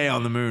super gay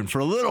on the moon for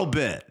a little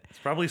bit. It's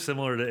probably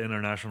similar to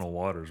international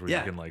waters where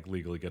you can like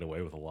legally get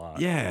away with a lot.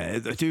 Yeah,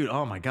 dude.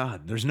 Oh my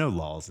God. There's no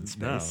laws in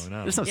space.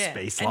 No. There's no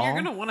space law. And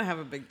you're going to want to have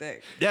a big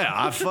dick. Yeah,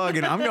 I'm going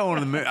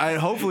to the moon.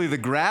 Hopefully the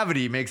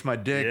gravity makes my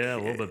dick a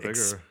little bit bigger.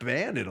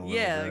 Expanded a little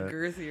bit. Yeah,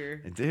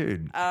 girthier.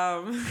 Dude.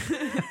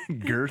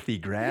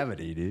 Girthy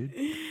gravity, dude.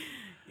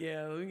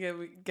 Yeah,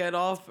 we get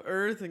off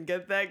Earth and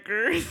get that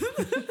girth.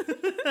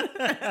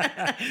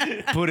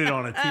 Put it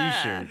on a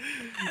t-shirt.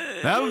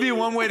 That would be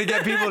one way to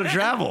get people to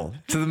travel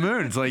to the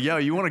moon. It's like, yo,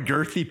 you want a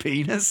girthy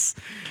penis?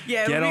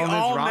 Yeah, it would be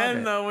all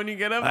men though when you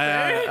get up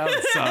there. That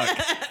would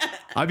suck.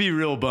 I'd be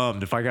real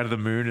bummed if I got to the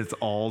moon. It's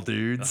all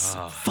dudes.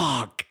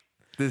 Fuck.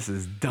 this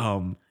is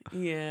dumb.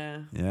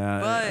 Yeah. Yeah,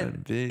 But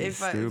it'd be if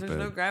there's stupid.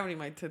 no gravity,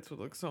 my tits would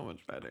look so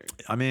much better.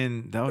 I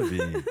mean, that would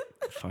be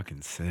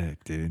fucking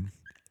sick, dude.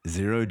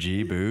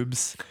 0G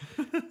boobs.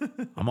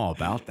 I'm all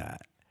about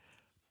that.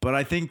 But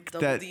I think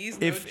Double that D's,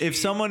 no if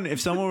G's. someone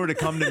were to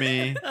come to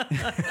me,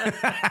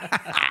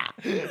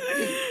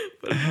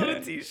 Put it on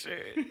a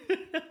t-shirt.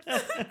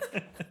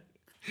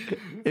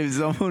 if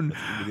someone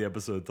The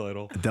episode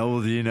title.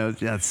 double D knows,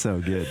 that's so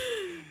good.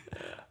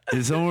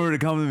 If someone were to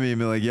come to me and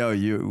be like, "Yo,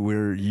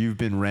 you've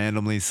been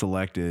randomly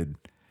selected,"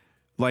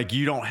 like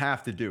you don't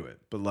have to do it,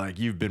 but like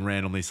you've been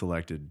randomly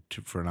selected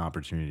for an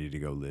opportunity to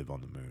go live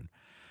on the moon,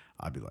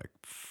 I'd be like,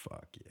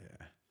 "Fuck yeah."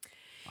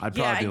 I'd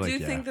Yeah, probably I be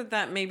do like, think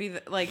that maybe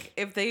like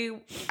if they,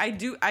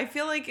 I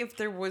feel like if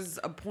there was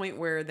a point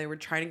where they were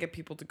trying to get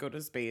people to go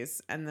to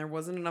space and there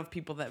wasn't enough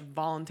people that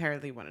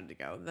voluntarily wanted to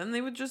go, then they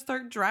would just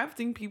start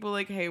drafting people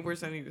like, "Hey, we're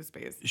sending you to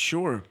space."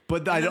 Sure,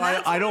 but And then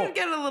that's I when it don't would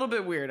get a little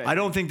bit weird. I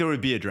don't think there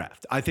would be a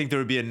draft. I think there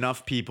would be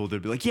enough people to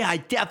be like, yeah, I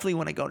definitely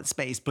want to go to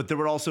space. But there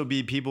would also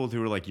be people who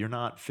were like, you're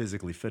not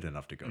physically fit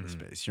enough to go to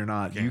space. You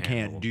handle.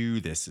 can't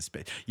do this to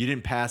space. You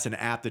didn't pass an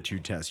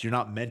aptitude test. You're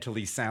not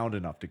mentally sound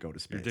enough to go to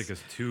space. Your dick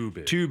is too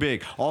big. Too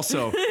big.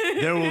 Also,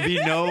 there will be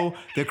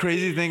the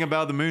crazy thing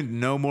about the moon,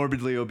 no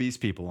morbidly obese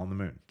people on the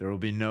moon. There will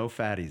be no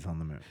fatties on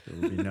the moon. There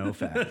will be no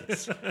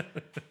fatties.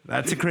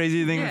 That's a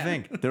crazy thing to Yeah.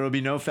 think. There will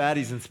be no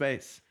fatties in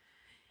space.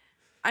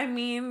 I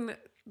mean,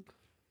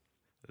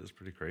 That is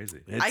pretty crazy.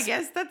 I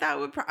guess that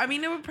would.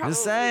 It would probably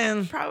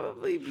saying.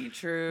 probably be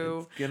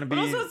true. It's gonna But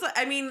be- also, it's like,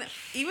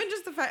 even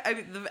just the fact,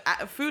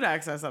 the food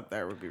access up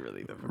there would be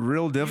really difficult.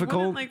 Real You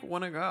difficult. wouldn't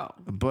want to go.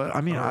 But I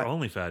mean, Or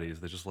only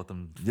fatties. They just let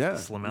them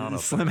slim out.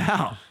 Up Slim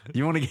out.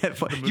 You want to get?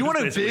 moon You want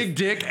a is basically- big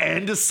dick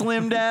and to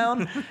slim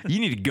down? You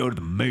need to go to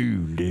the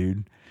moon,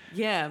 dude.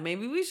 Yeah,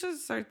 maybe we should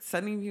start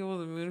sending people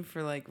to the moon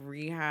for like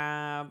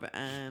rehab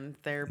and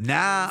therapy.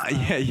 Nah, and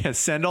stuff. yeah.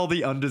 Send all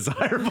the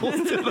undesirables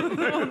to the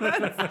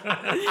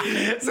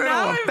moon. Send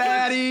Now all the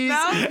I'm- fatties.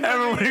 now I'm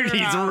Everyone who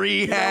figuring needs out.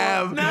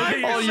 rehab. Now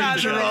I all feel you bad that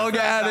I drug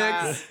said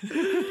addicts.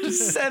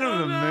 Just send them to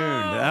the moon.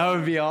 That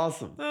would be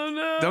awesome. Oh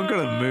no! Don't go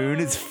to the moon.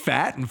 It's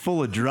fat and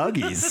full of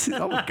druggies.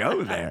 Don't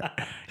go there.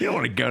 You don't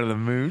want to go to the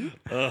moon.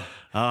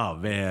 Oh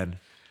man.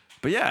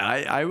 But yeah,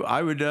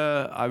 I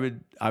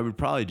would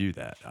probably do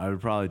that. I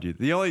would probably do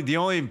the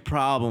only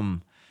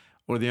problem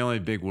or the only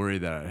big worry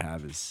that I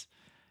have is,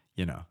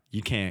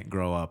 you can't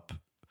grow up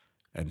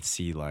and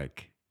see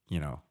like,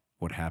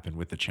 what happened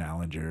with the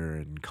Challenger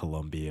and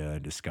Columbia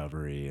and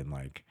Discovery and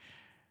like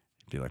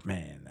be like,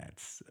 man,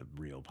 that's a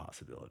real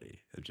possibility.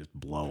 It just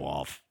blow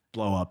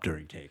up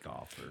during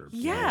takeoff or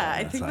Yeah,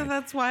 I think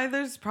that's why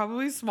there's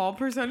probably a small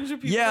percentage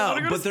of people. that yeah,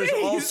 wanna go but to there's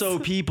space. also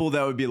people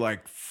that would be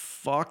like,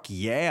 fuck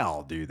yeah,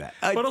 I'll do that.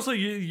 But also,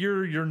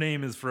 your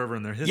name is forever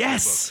in their history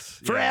Yes,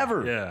 books.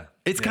 forever. Yeah.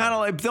 It's kind of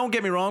like, don't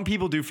get me wrong,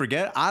 people do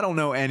forget. I don't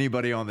know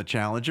anybody on the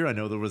Challenger. I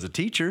know there was a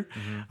teacher,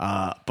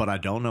 but I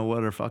don't know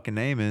what her fucking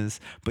name is.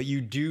 But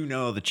you do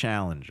know the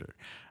Challenger.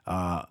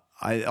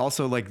 I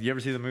also you ever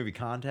see the movie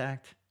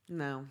Contact?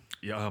 No.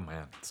 Yeah. Oh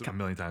man, it's a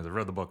million times. I've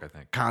read the book. I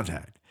think.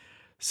 Contact.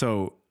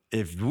 So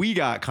if we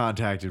got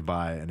contacted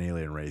by an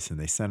alien race and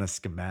they sent us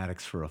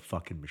schematics for a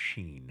fucking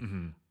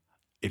machine,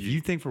 if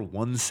you think for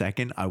 1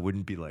 second I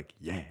wouldn't be like,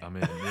 yeah, I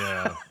mean,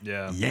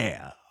 yeah.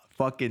 yeah,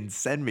 fucking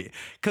send me.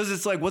 Because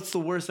it's like, what's the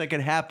worst that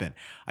could happen?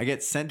 I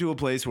get sent to a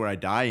place where I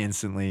die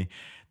instantly.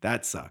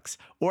 That sucks.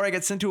 Or I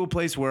get sent to a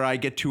place where I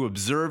get to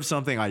observe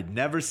something I'd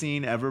never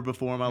seen ever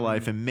before in my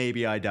life, and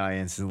maybe I die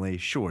instantly.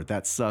 Sure,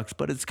 that sucks,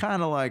 but it's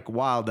kind of like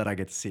wild that I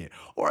get to see it.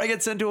 Or I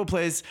get sent to a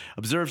place,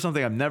 observe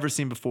something I've never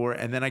seen before,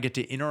 and then I get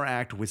to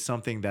interact with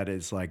something that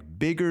is like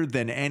bigger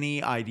than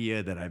any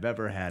idea that I've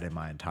ever had in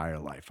my entire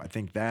life. I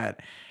think that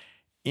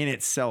in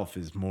itself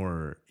is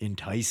more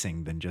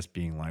enticing than just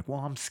being like, well,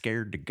 I'm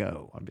scared to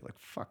go. I'd be like,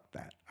 fuck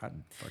that. I'd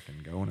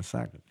fucking go in a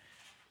second.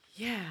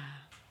 Yeah.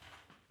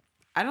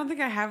 I don't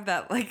think I have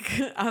that.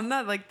 I'm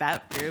not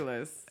that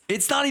fearless.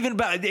 It's not even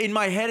about, in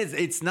my head,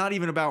 it's not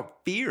even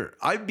about fear.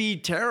 I'd be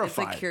It's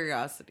terrified. like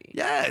curiosity.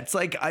 Yeah, it's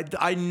like,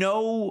 I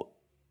know,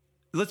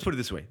 let's put it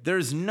this way.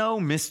 There's no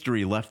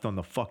mystery left on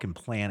the fucking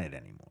planet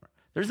anymore.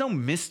 There's no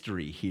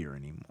mystery here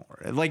anymore.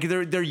 Like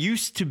there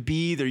used to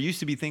be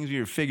things we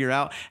would figure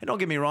out. And don't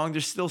get me wrong,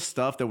 there's still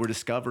stuff that we're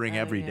discovering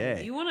every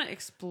day. You want to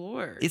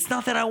explore. It's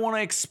not that I want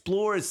to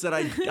explore. It's that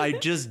I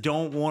just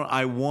don't want,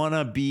 I want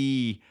to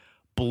be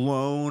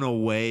blown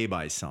away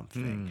by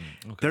something.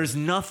 Okay. There's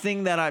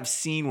nothing that I've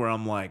seen where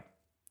I'm like,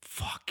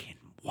 fucking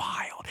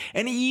wild.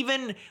 And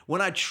even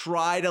when I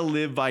try to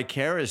live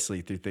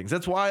vicariously through things,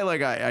 that's why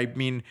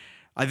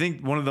I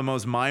think one of the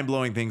most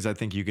mind-blowing things I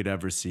think you could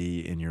ever see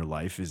in your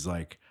life is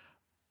like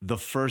the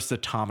first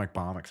atomic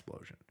bomb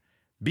explosion.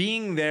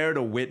 Being there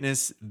to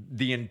witness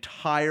the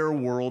entire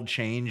world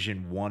change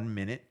in 1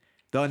 minute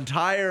The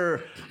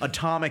entire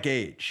atomic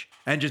age.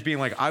 And just being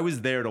like, I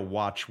was there to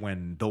watch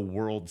when the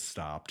world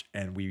stopped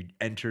and we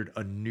entered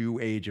a new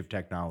age of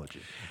technology.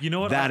 You know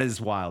what? That is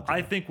wild.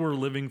 I think we're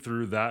living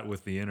through that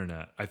with the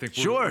internet. I think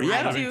we're, Sure, we're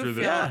yeah. living I do through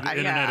feel- the yeah,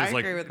 internet I is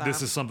like, agree with this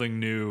that. is something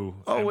new.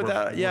 Oh, and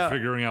without- we're yeah.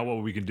 figuring out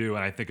what we can do.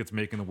 And I think it's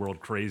making the world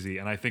crazy.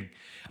 And I think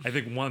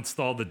once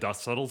all the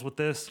dust settles with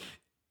this,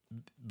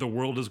 the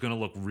world is going to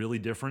look really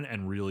different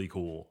and really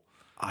cool.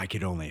 I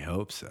could only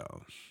hope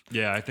so.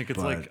 Yeah, I think it's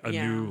But- like a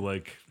new,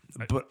 like,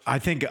 But I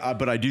think,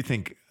 but I do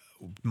think,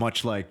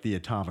 much like the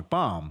atomic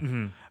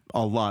bomb,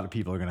 a lot of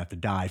people are gonna have to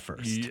die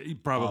first.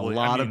 probably. A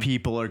lot I of mean,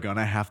 people are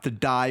gonna have to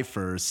die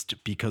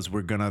first because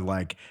we're gonna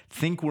like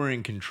think we're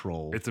in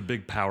control. it's a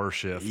big power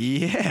shift.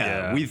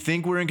 Yeah, we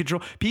think we're in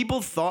control.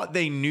 People thought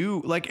they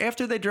knew, like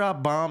after they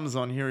dropped bombs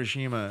on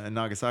Hiroshima and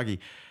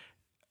Nagasaki,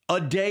 a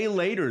day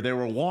later they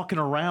were walking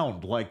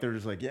around like they're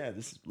just like, yeah,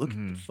 this is look at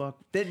the fuck.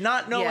 They're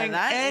not knowing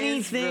that is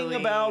anything really-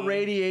 about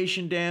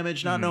radiation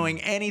damage, not knowing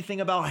anything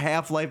about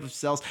half-life of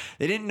cells.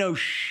 They didn't know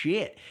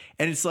shit.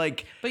 And it's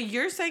like, But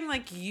you're saying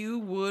like you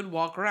would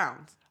walk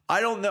around.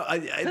 I don't know.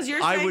 Because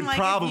you're I saying would like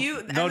probably if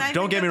you no,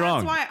 don't get me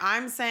wrong. That's why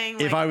I'm saying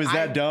like, If I was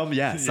that dumb,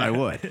 yes, I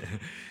would.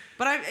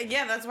 But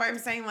that's why I'm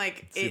saying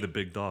like See the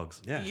big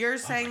dogs. Yeah. You're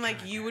saying like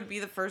you would be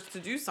the first to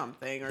do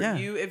something, or Yeah.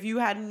 if you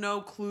had no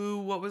clue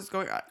what was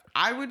going on,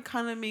 I would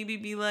kind of maybe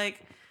be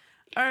like,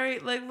 all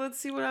right, like let's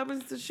see what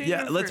happens to Shane.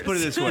 Yeah, let's put it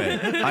this way.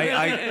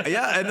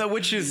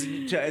 Which is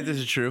this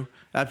is true.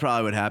 That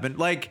probably would happen.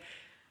 Like,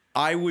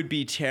 I would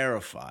be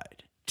terrified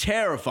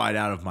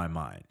out of my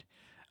mind,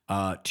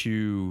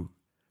 to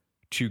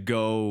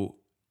go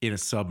in a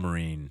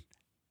submarine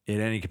in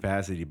any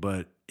capacity.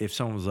 But if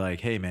someone was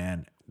like, "Hey,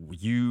 man,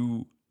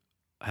 you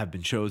have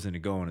been chosen to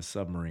go in a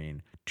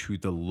submarine to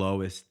the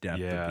lowest depth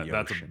Yeah, of the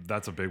ocean."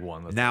 that's a big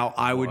one. That's Now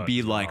I would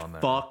be what's like, on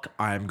there. fuck,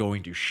 I'm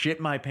going to shit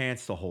my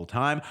pants the whole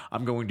time.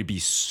 I'm going to be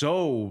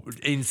so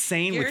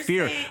insane You're with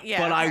fear. saying- yeah,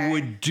 but I okay.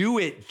 would do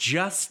it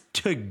just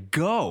to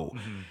go.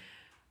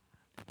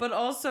 But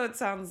also, it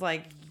sounds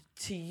like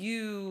to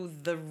you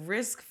the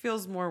risk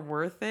feels more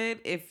worth it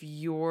if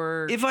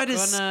you're If I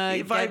just- gonna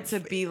if get I- to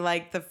be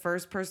like the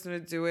first person to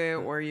do it,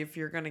 or if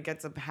you're gonna get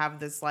to have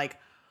this like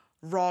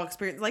raw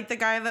experience, like the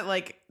guy that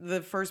like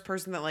the first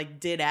person that like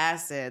did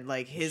acid,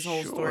 like his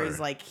whole story is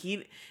Sure. like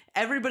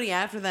everybody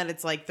after that,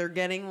 it's like they're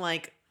getting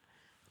like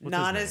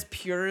not his as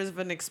pure of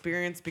an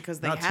experience because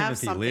they Not have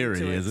Timothy something Leary,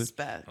 to is it?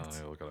 expect.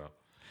 Yeah, look it up.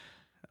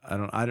 I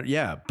don't,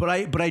 yeah. But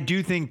I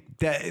do think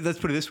that, let's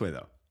put it this way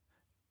though.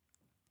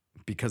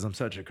 Because I'm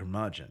such a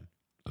curmudgeon.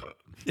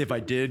 If I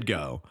did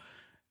go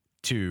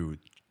to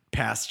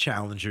past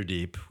Challenger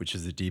Deep, which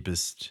is the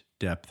deepest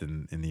depth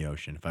in the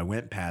ocean, if I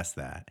went past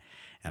that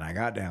and I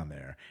got down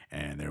there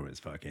and there was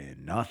fucking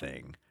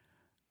nothing,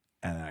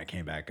 and then I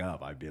came back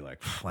up, I'd be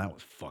like, that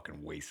was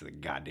fucking wasted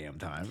of goddamn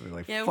time. I'd be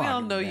like, Yeah, we all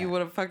fuck know that. you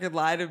would have fucking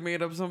lied and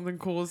made up something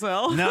cool as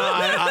hell. No,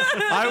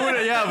 I would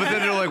have, yeah, but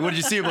then they're like, what'd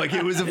you see? I'm like,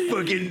 it was a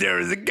fucking, there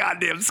was a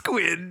goddamn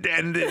squid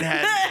and it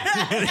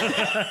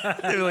had,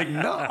 they were like,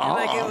 no.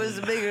 Like it was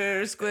a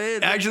bigger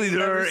squid. Actually, that you've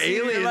there never are seen in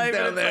your aliens life.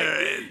 down And it's there.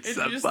 Like, It's if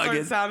a you just fucking-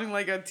 start sounding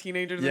like a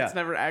teenager that's Yeah.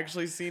 never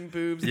actually seen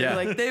boobs, Yeah. yeah.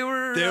 Like they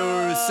were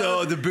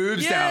So the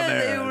boobs down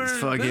there. they were it's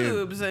fucking,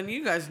 boobs, and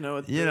you guys know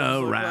what You boobs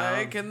know, look round.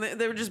 like, and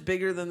they were just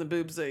bigger than the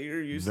boobs that you're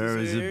used there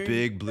to was seeing. a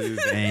big blue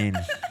vein.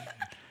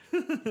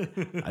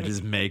 I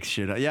just make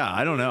shit up. Yeah,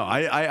 I don't know.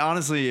 I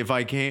honestly, if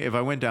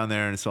I went down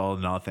there and saw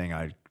nothing,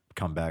 I'd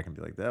come back and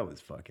be like, that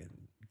was fucking.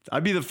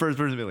 I'd be the first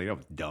person to be like, that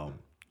was dumb.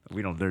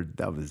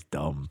 That was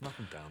dumb.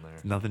 Nothing down there.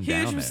 Nothing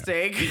Huge down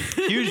mistake.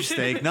 there. Huge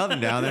mistake. Nothing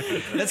down there.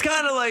 It's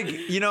kind of like,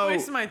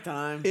 Waste my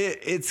time.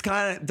 it's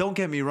kind of, don't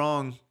get me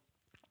wrong,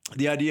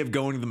 the idea of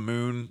going to the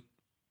moon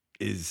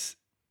is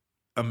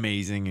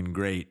amazing and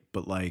great,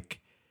 but like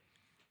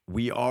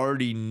we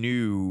already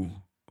knew,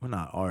 well,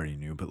 not already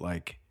knew, but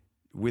like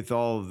with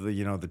all of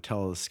the, the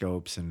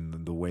telescopes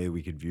and the way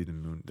we could view the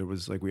moon, there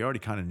was like, we already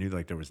kind of knew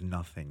like there was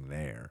nothing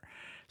there.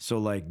 So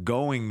like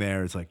going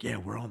there, it's like, yeah,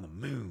 we're on the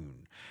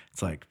moon.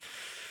 It's like,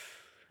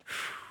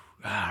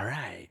 all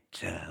right,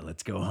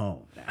 let's go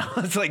home now.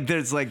 It's like,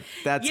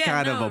 that's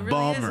kind of a it really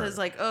bummer. It's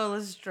like, oh,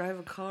 let's drive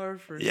a car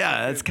for a Yeah,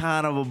 second. that's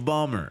kind of a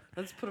bummer.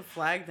 Let's put a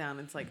flag down.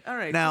 It's like, all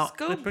right, Now- just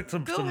go. They picked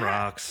some go have-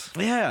 rocks.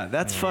 Yeah,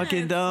 that's fucking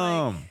it's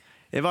dumb. like-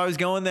 If I was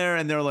going there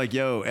and they're like,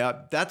 yo,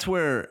 that's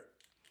where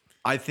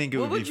I think it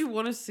What would would be. you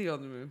want to see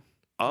on the moon?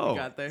 Oh,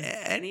 got there?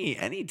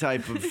 any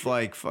type of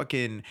like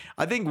fucking.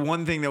 I think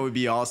one thing that would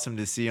be awesome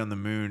to see on the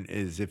moon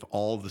is if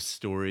all the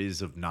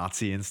stories of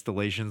Nazi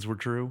installations were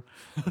true.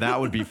 That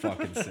would be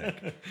fucking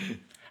sick.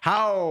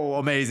 How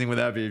amazing would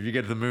that be if you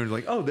get to the moon,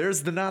 like, oh,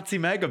 there's the Nazi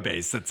mega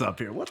base that's up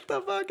here. What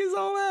the fuck is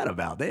all that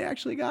about? They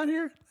actually got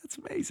here? That's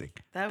amazing.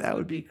 That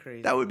would be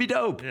crazy. That would be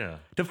dope. Yeah.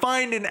 To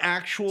find an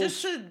actual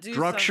Just to do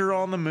structure something.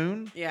 on the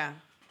moon. Yeah.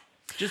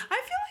 Just I feel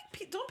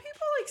like don't people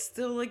like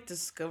still like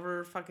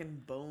discover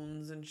fucking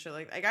bones and shit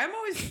like I'm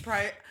always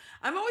surprised.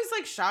 I'm always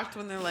like shocked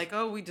when they're like,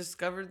 "Oh, we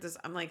discovered this."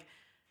 I'm like,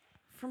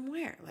 from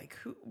where? Like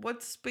who?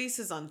 What space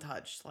is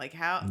untouched? Like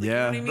how? Like, Yeah. you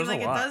know what I mean? There's a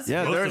Like lot. it does.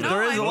 Yeah, feel- there- no,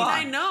 there is I a mean, lot.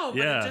 I know,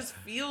 but Yeah. it just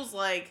feels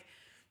like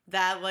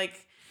that.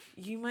 Like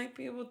you might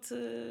be able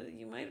to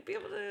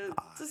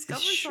discover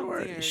sure,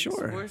 something or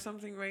sure. explore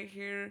something right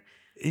here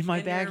In my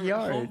in your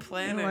backyard. home In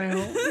planet. my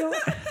home yard.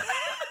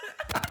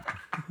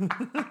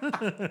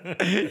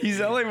 You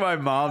sound like my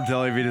mom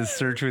telling me to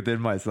search within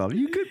myself.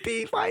 You could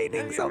be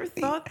finding Have you ever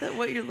something. thought that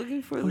what you're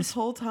looking for this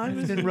whole time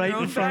has been right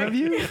in front of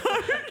you?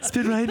 It's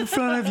been right in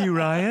front of you,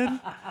 Ryan.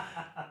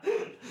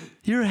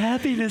 Your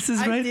happiness is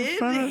right in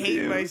front of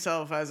you.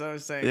 myself as I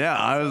was saying. Yeah,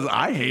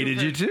 I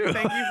hated you too.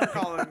 Thank you for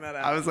calling that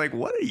out. I was like,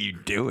 what are you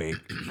doing?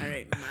 All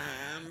right,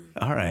 Mom.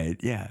 All right,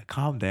 yeah,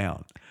 calm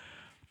down.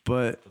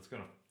 But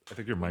I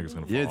think your mic is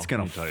gonna fall. yeah, it's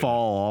gonna You tighten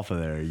fall off of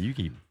there. You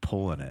keep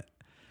pulling it.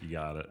 it. You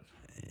got it.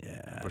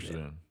 Yeah. Push it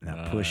in.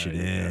 Now push it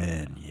There you go.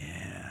 in.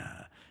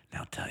 Yeah.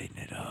 Now tighten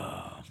it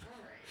up.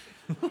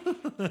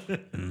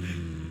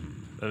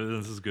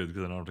 This is good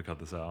because I don't have to cut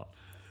this out.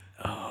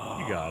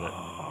 You got it.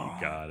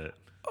 You got it.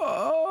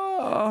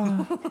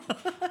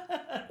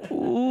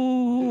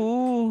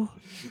 Oh.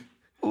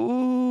 Ooh.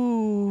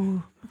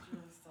 Ooh.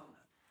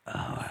 It's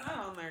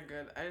not on there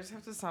good. I just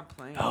have to stop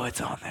playing. Oh,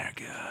 it's on there.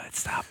 Good.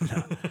 Stop.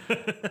 No.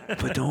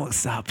 But don't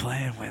stop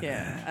playing with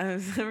Yeah,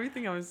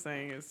 everything I was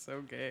saying is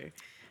so gay.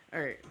 All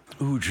right. it.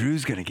 Ooh,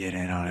 Drew's gonna get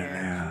in on it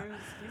Yeah, now.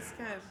 he's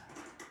good.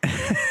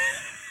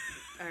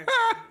 All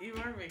right, you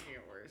are making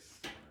it worse.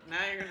 Now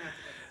you're gonna have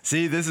to.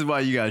 See, this is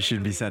why you guys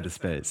shouldn't be sent to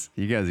space.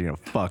 You guys are gonna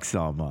fuck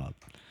some up.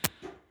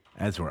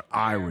 That's where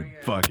I would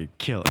fucking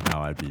kill it. No,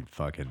 I'd be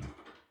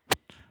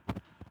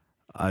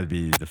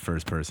the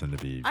first person to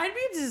be. I'd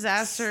be a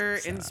disaster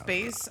in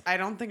space. I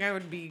don't think I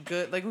would be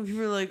good. Like when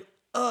people are like,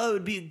 "Oh, I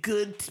would be a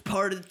good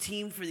part of the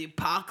team for the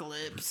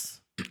apocalypse."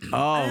 Oh,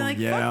 I'm like,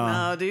 yeah. fuck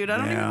no, dude. I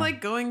don't Yeah. even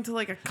like going to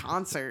like a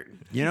concert.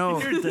 You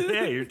know,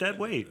 You're dead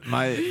weight.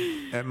 my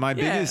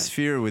biggest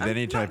fear with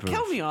any type of.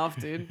 Kill me off,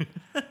 dude.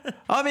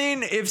 I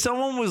mean, if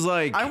someone was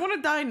like, I want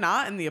to die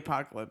not in the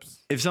apocalypse.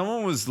 if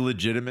someone was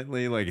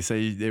legitimately like, say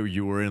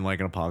you were in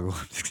like an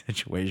apocalyptic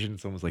situation,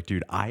 someone's like,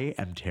 dude, I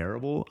am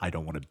terrible. I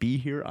don't want to be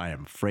here. I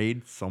am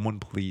afraid. Someone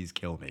please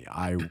kill me.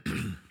 I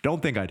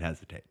don't think I'd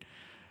hesitate.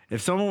 If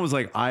someone was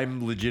like,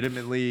 I'm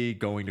legitimately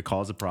going to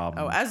cause a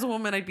problem. Oh, as a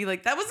woman, I'd be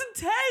like, that was a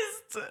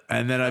test.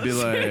 And then I'd be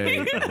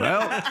like,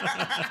 well,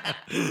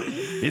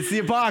 it's the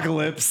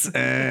apocalypse.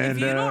 And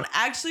If you don't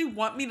actually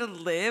want me to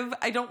live,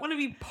 I don't want to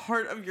be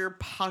part of your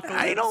apocalypse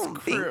I don't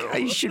crew. think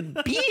I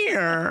should be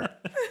here.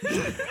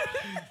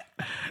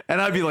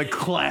 And I'd be like,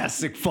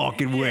 classic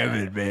fucking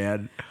women,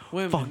 man.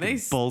 Women, fucking they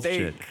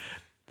bullshit. stink.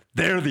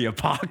 They're the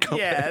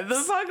apocalypse. Yeah,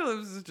 the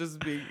apocalypse is just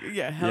being.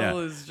 Yeah, hell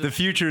is just. The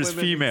future is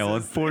women female.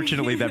 existing.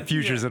 Unfortunately, that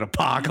future is an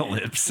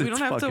apocalypse. We don't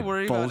It's have to fucking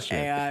worry bullshit.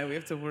 about AI. We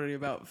have to worry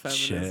about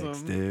feminism.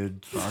 Chicks,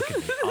 dude.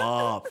 Fucking me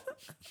up.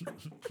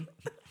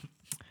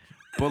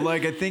 But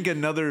like, I think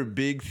another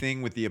big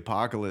thing with the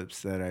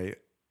apocalypse that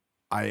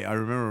I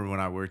remember when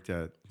I worked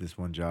at this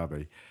one job,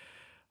 I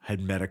had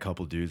met a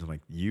couple dudes. I'm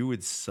like, you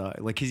would suck.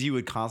 Like, cause you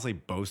would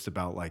constantly boast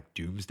about like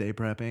doomsday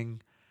prepping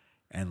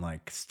and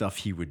like stuff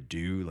he would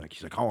do. Like,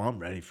 he's like, oh, I'm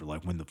ready for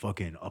like when the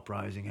fucking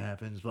uprising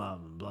happens, blah,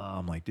 blah, blah.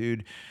 I'm like,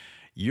 dude,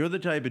 you're the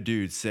type of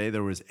dude, say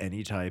there was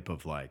any type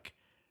of like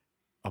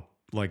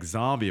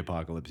zombie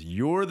apocalypse.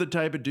 You're the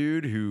type of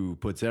dude who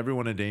puts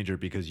everyone in danger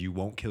because you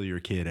won't kill your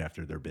kid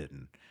after they're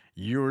bitten.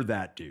 You're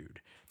that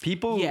dude.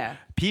 People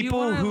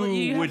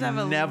who would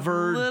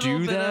never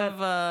do that.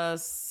 Of a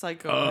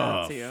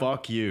psychopath to you.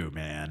 Fuck you,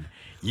 man.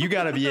 You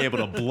got to be able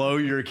to blow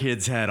your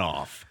kid's head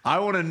off. I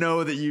want to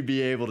know that you'd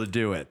be able to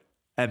do it.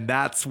 And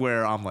that's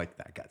where I'm like,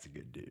 that guy's a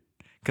good dude.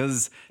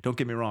 Because don't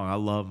get me wrong, I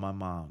love my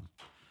mom.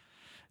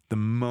 The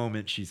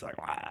moment she's like,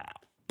 wow,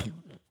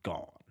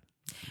 gone.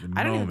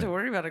 I don't even have to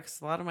worry about it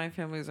because a lot of my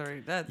family's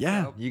already dead.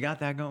 Yeah, so. you got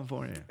that going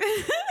for you.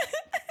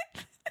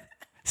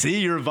 See,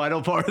 you're a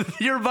vital part.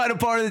 You're a vital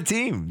part of the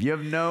team. You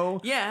have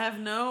no. Yeah,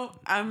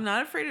 I'm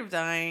not afraid of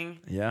dying.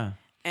 Yeah.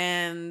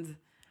 And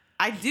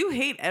I do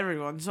hate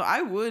everyone, so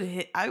I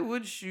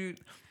would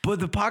shoot. But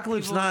the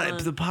apocalypse People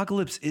the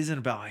apocalypse isn't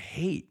about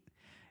hate.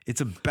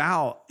 It's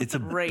a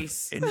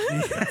Race.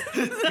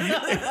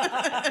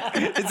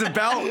 It's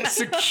about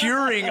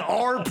securing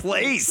our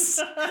place.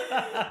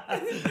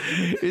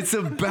 It's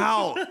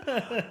about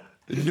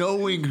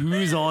knowing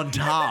who's on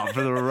top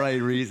for the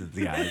right reasons,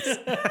 guys.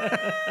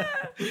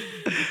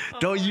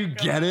 Don't you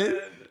get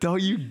it?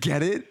 Don't you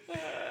get it?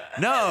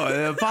 No,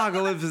 the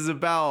apocalypse is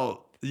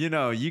about,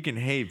 you can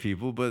hate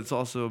people, but it's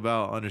also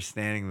about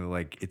understanding that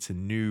like it's a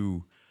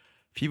new.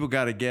 People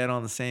got to get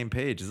on the same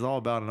page. It's all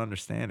about an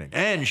understanding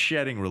and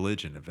shedding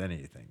religion, if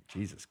anything.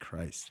 Jesus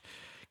Christ.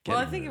 Well,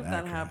 I Getting think rid if of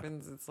that crap.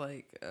 happens, it's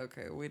like,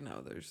 okay, we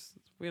know there's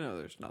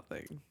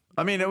nothing.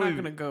 I mean, We're not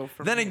gonna go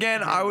from Then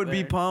again, here I to would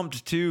be there.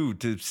 pumped too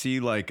to see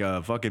like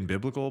a fucking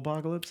biblical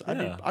apocalypse. I'd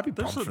be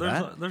pumped for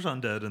that. There's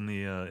undead in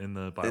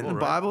the Bible. In the right?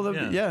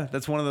 Bible, yeah,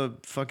 that's one of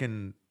the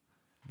fucking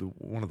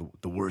one of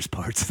the worst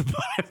parts of the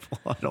Bible.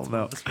 I don't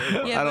know.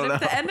 Yeah, I don't but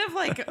if know. the end of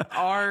like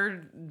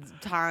our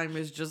time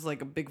is just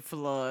like a big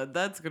flood,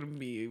 that's gonna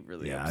be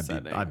really Yeah,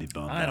 upsetting. I'd be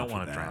bummed. I don't out for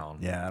wanna that. drown.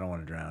 Yeah, I don't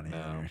want to drown either.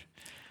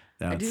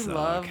 I That do suck.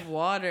 love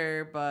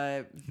water,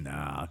 but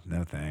Nah,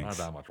 no thanks.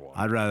 Not that much water.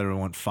 I'd rather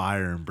want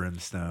fire and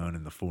brimstone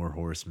and the 4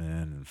 horsemen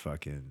and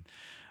fucking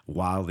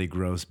wildly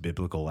gross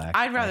biblical act.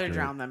 I'd rather accurate-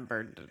 drown than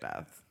burn to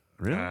death.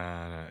 Really?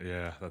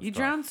 Yeah, that's You tough.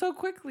 drown so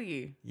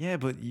quickly. Yeah,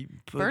 but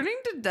Burning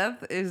to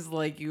death is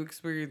like you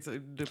experience a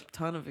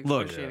ton of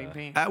excruciating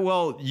pain.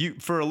 well, you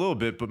for a little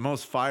bit, but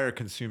most fire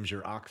consumes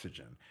your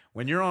oxygen.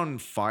 When you're on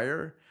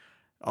fire,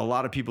 a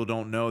lot of people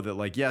don't know that.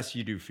 Like, yes,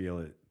 you do feel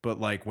it, but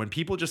like when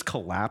people just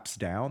collapse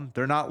down,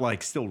 they're not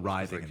like still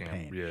writhing in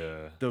pain.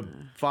 Yeah. The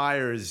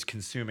fire is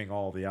consuming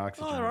all the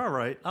oxygen. Oh, all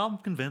right. I'm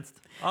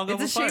convinced. I'll go It's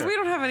a with shame fire. we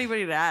don't have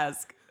anybody to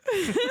ask.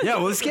 Yeah,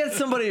 well, let's get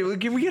somebody.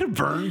 Can we get a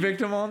burn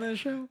victim on this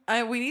show?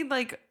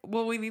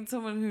 We need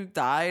someone who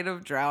died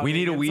of drowning. We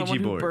need a and Ouija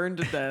someone board. Who burned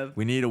to death.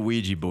 We need a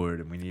Ouija board,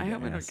 and we need. I to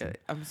hope I don't ask them.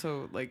 get. I'm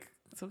so like.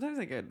 Sometimes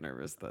I get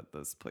nervous that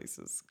this place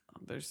is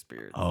their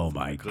spirits. Oh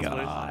my This place?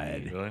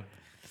 god! Really?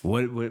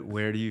 What?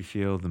 Where do you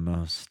feel the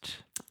most?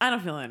 I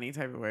don't feel any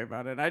type of way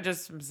about it. I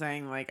just am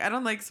saying like I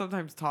don't like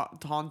sometimes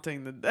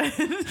taunting the dead.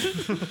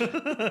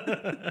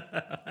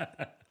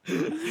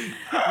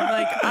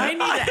 Like I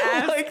need to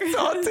ask. Like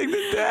taunting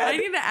the dead. I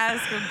need to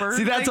ask a bird.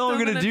 See, that's all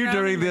I'm gonna do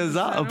during the I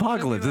don't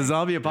apocalypse, the really like-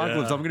 zombie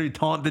apocalypse. Yeah. I'm gonna be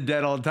taunt the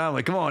dead all the time.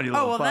 Like, come on, you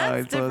little Oh well,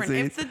 that's different.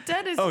 pussies. If the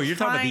dead is Oh, you're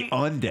talking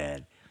trying, about the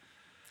undead.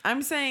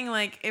 I'm saying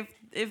like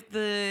if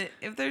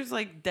there's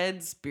like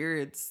dead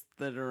spirits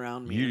that are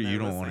around me, and You they're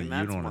don't want to. listening, You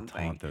that's don't one want to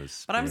thing. taunt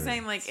those. But I'm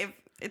saying spirits. like if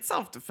it's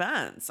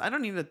self-defense, I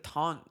don't need to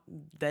taunt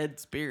dead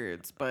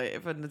spirits. But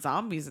if a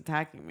zombie's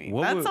attacking me,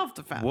 that's would-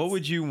 self-defense. What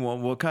would you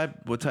want? What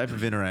type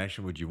of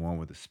interaction would you want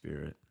with a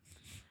spirit?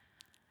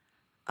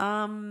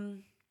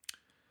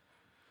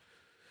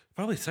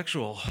 Probably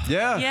sexual.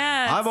 Yeah,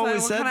 Yeah, I've it's always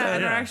like, said what kind that.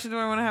 of interaction do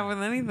I want to have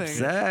with anything?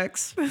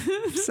 Sex,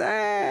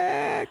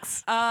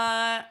 sex.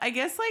 I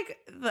guess like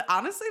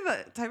honestly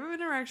the type of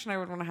interaction I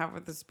would want to have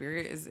with the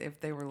spirit is if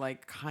they were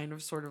like kind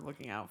of sort of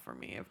looking out for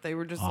me. If they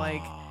were just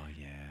like, Oh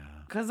yeah.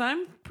 because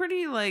I'm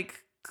pretty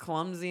like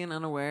clumsy and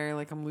unaware,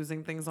 like I'm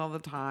losing things all the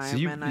time, So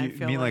you, and I you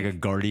feel mean like a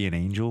guardian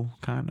angel,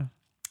 kind of?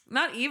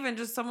 not even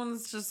just someone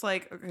that's just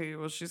like, okay,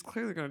 well she's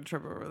clearly gonna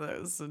trip over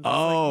this. And just,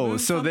 Oh, like,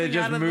 move so they something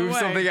just out of the move way.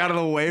 something out of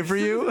the way for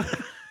you?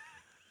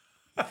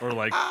 Or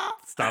like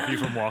stop you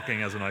from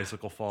walking as an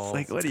icicle falls.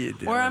 Like, what are you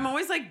doing? Or I'm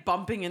always like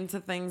bumping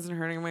into things and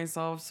hurting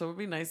myself. So it would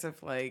be nice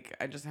if like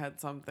I just had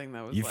something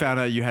that was. You like, found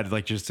out you had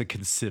like just a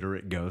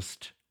considerate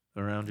ghost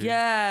around you?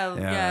 Yeah,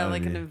 Yeah,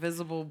 like an yeah.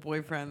 invisible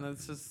boyfriend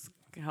that's just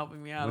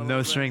helping me out. With a no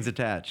little bit. strings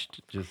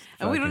attached. Just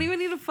And we don't fucking- even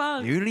need to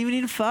fuck. You don't even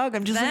need to fuck.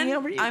 I'm just Then hanging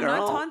out with you, I'm girl.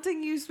 not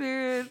taunting you,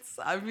 spirits.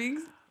 I'm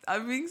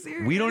being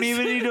serious. We don't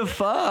even need to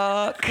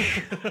fuck.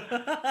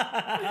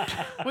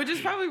 Which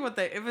is probably what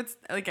if it's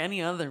like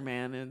any other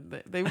man,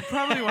 and they would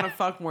probably want to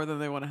fuck more than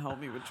they want to help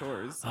me with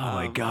chores. Oh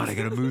my god, I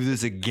gotta move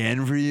this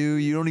again for you.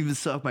 You don't even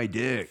suck my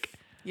dick.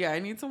 Yeah, I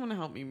need someone to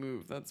help me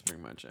move. That's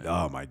pretty much it.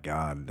 Oh my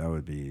god,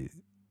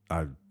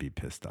 I'd be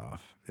pissed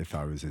off if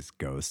I was this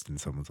ghost and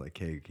someone's like,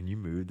 "Hey, can you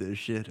move this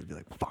shit?" I'd be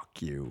like,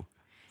 "Fuck you,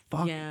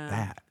 fuck Yeah.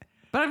 that."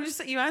 But I'm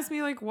just you asked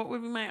me like what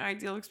would be my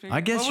ideal experience.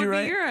 I guess what you're would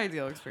right. be your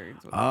ideal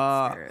experience with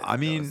a spirit, I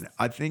mean, ghost?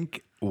 I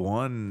think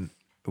one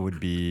would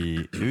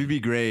be it would be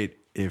great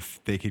if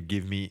they could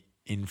give me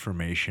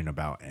information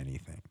about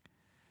anything.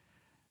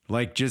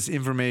 Like just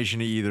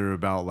information either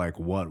about like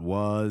what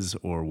was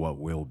or what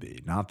will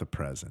be, not the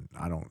present.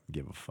 I don't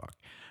give a fuck.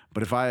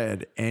 But if I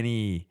had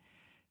any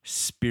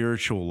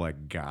spiritual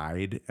like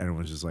guide and it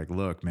was just like,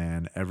 look,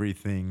 man,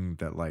 everything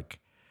that like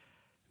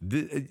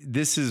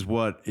this is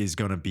what is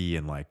going to be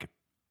in like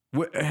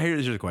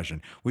here's the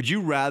question. Would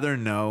you rather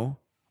know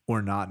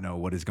or not know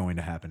what is going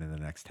to happen in the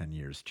next 10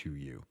 years to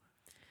you?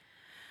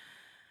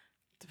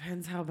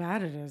 Depends how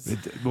bad it is.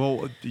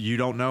 Well, you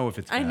don't know if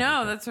it's I bad or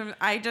know good. that's what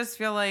I just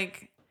feel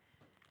like.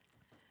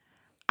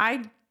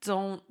 I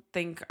don't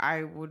think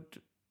I would.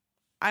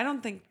 I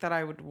don't think that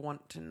I would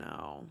want to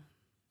know,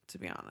 to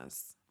be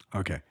honest.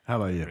 Okay. How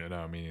about you? Yeah,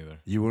 no, me neither.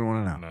 You wouldn't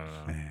want to know?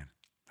 No. Man.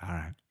 All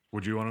right.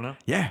 Would you want to know?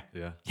 Yeah.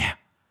 Yeah. Yeah.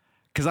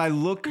 Because I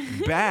look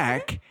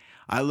back,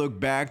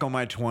 on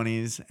my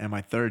 20s and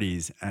my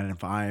 30s, and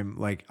if I'm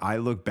like, I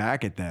look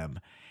back at them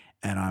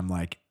and I'm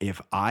like,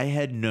 if I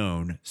had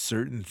known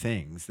certain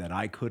things that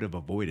I could have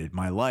avoided,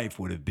 my life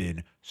would have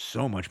been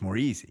so much more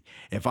easy.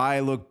 If I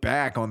look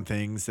back on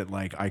things that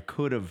like I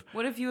could have,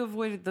 What if you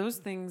avoided those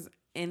things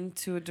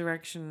into a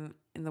direction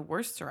in the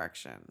worst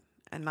direction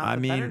and not I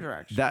the better mean,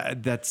 direction?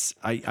 that's,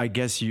 I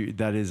guess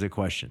that is a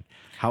question.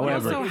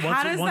 However, also,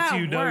 how does once that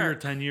you know your work?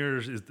 10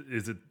 years,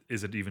 is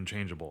it even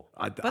changeable?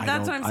 But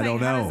that's what I'm saying.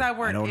 How does that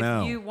work? I don't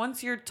know.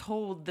 Once you're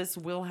told this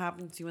will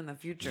happen to you in the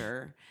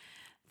future,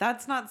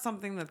 that's not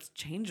something that's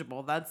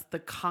changeable. That's the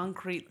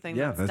concrete thing.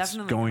 Yeah, that's that's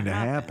definitely going to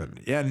happen.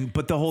 Yeah,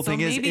 but the whole So thing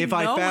is, maybe if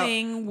I found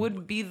knowing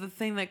would be the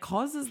thing that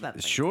causes that.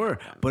 Thing to sure,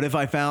 happen. but if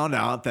I found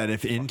out that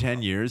if in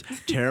 10 years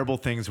terrible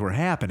things were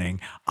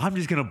happening, I'm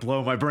just gonna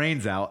blow my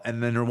brains out,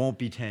 and then there won't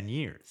be 10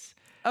 years.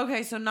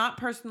 Okay, so not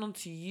personal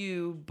to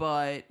you,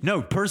 but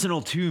No,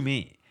 personal to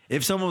me.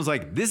 If someone was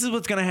like, this is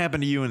what's going to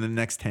happen to you in the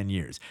next 10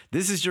 years.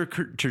 This is your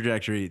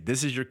trajectory.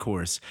 This is your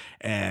course.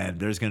 And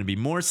there's going to be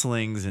more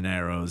slings and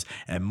arrows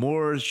and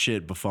more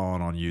shit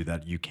befalling on you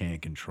that you can't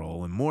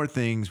control, and more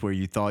things where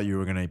you thought you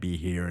were going to be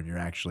here and you're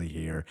actually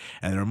here.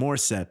 And there are more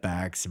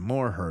setbacks and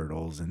more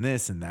hurdles and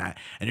this and that.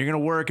 And you're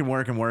going to work and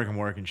work and work and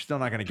work, and you're still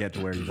not going to get to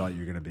where you thought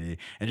you were going to be.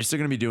 And you're still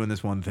going to be doing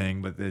this one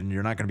thing, but then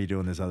you're not going to be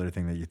doing this other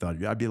thing that you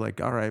thought. I'd be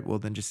like, all right, well,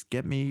 then just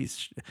give me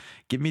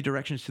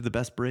directions to the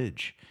best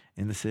bridge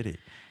in the city.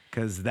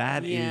 Because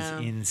that is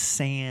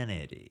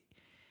insanity.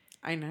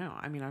 I know.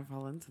 I mean, I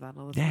fall into that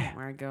all the time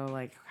where I go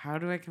like, how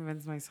do I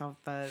convince myself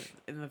that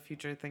in the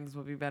future things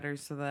will be better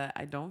so that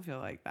I don't feel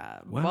like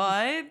that? Well,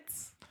 but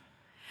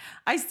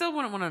I still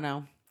wouldn't want to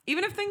know.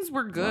 Even if things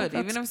were good,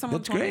 even if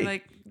someone told me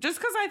like, just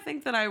because I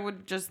think that I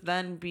would just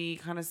then be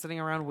kind of sitting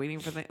around waiting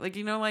for things.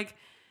 Like,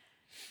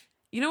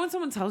 when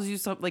someone tells you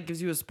something, like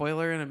gives you a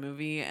spoiler in a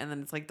movie and then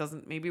it's like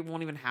maybe it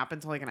won't even happen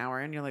till like an hour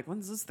and you're like,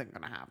 when's this thing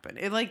gonna happen?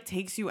 It like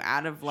takes you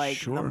out of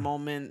like the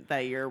moment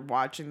that you're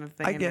watching the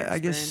thing and you're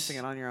experiencing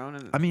it on your own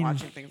and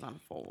watching things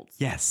unfold.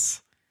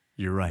 Yes,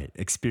 you're right.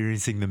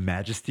 Experiencing the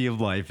majesty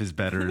of life is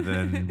better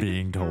than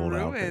being told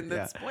ruined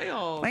and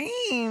spoiled.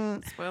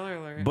 Spoiler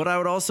alert. But I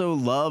would also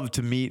love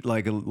to meet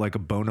like a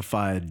bona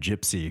fide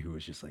gypsy who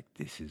was just like,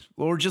 this is,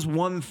 or just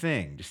one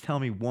thing. Just tell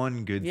me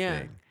one good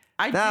thing.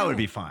 That would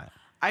be fine.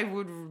 I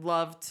would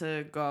love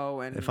to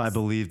go and if I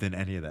believed in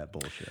any of that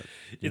bullshit.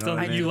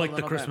 You like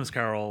the Christmas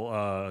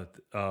Carol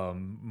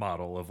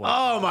model of like.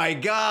 Oh my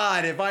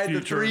God! If I had the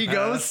three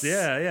ghosts,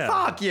 yeah,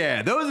 fuck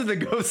yeah, those are the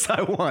ghosts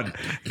I want.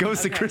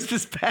 Ghosts of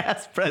Christmas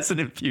past, present,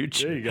 and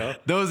future. There you go.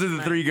 Those are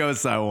the three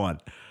ghosts I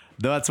want.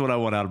 That's what I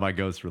want out of my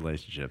ghost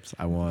relationships.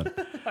 I want.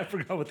 I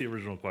forgot what the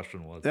original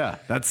question was. Yeah,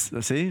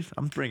 see,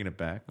 I'm bringing it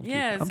back.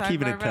 I'm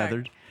keeping it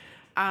tethered.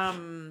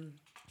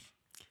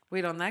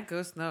 Wait, on that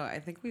ghost note, I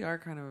think we are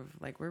kind of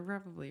like, we're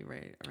probably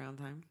right around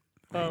time.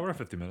 We're at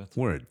 50 minutes.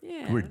 We're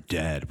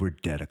dead. We're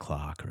dead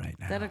o'clock right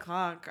now. Dead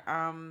o'clock.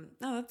 No,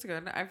 that's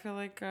good. I feel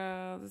like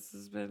this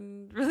has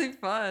been really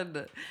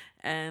fun.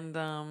 And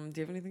do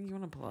you have anything you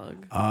want to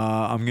plug?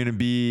 I'm gonna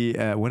be.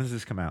 When does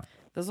this come out?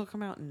 This will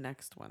come out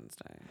next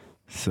Wednesday.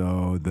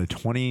 So the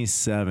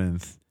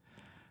 27th.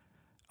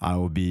 I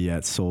will be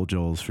at Soul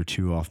Joel's for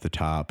Two Off the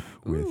Top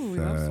with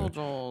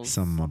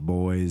some of my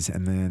boys.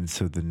 And then,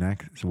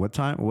 what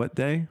time? What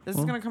day? This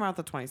is going to come out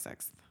the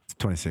 26th.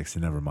 26th,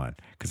 never mind.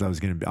 Because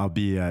I'll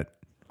be at,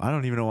 I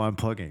don't even know why I'm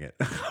plugging it.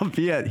 I'll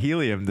be at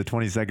Helium the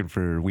 22nd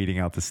for Weeding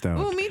Out the Stone.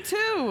 Oh, me too.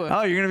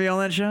 Oh, you're going to be on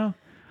that show?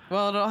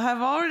 Well, it'll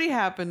have already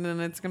happened and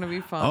it's going to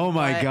be fun. Oh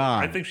my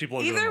God. I think she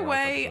plugged it. Either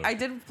way, I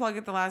did plug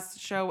it the last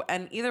show.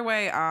 And either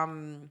way,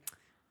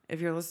 if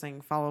you're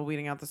listening, follow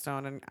Weeding Out the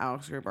Stone and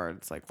Alex Grubard.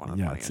 It's like one of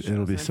the funniest it'll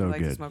shows. be and so if you like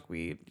good. To smoke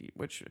weed,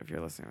 which if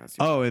you're listening, that's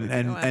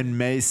and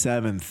May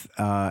 7th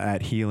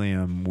at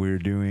Helium, we're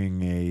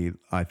doing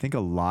I think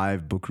a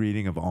live book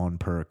reading of On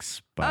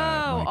Perks by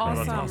Mike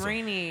awesome.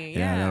 Rainy.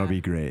 Yeah, that'll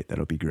be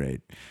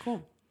great.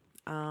 Cool.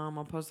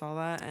 I'll post all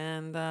that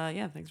and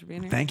thanks for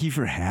being here. Thank you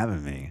for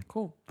having me.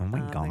 Cool. Oh my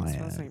God. Thanks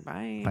for listening.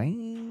 Bye.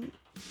 Bye.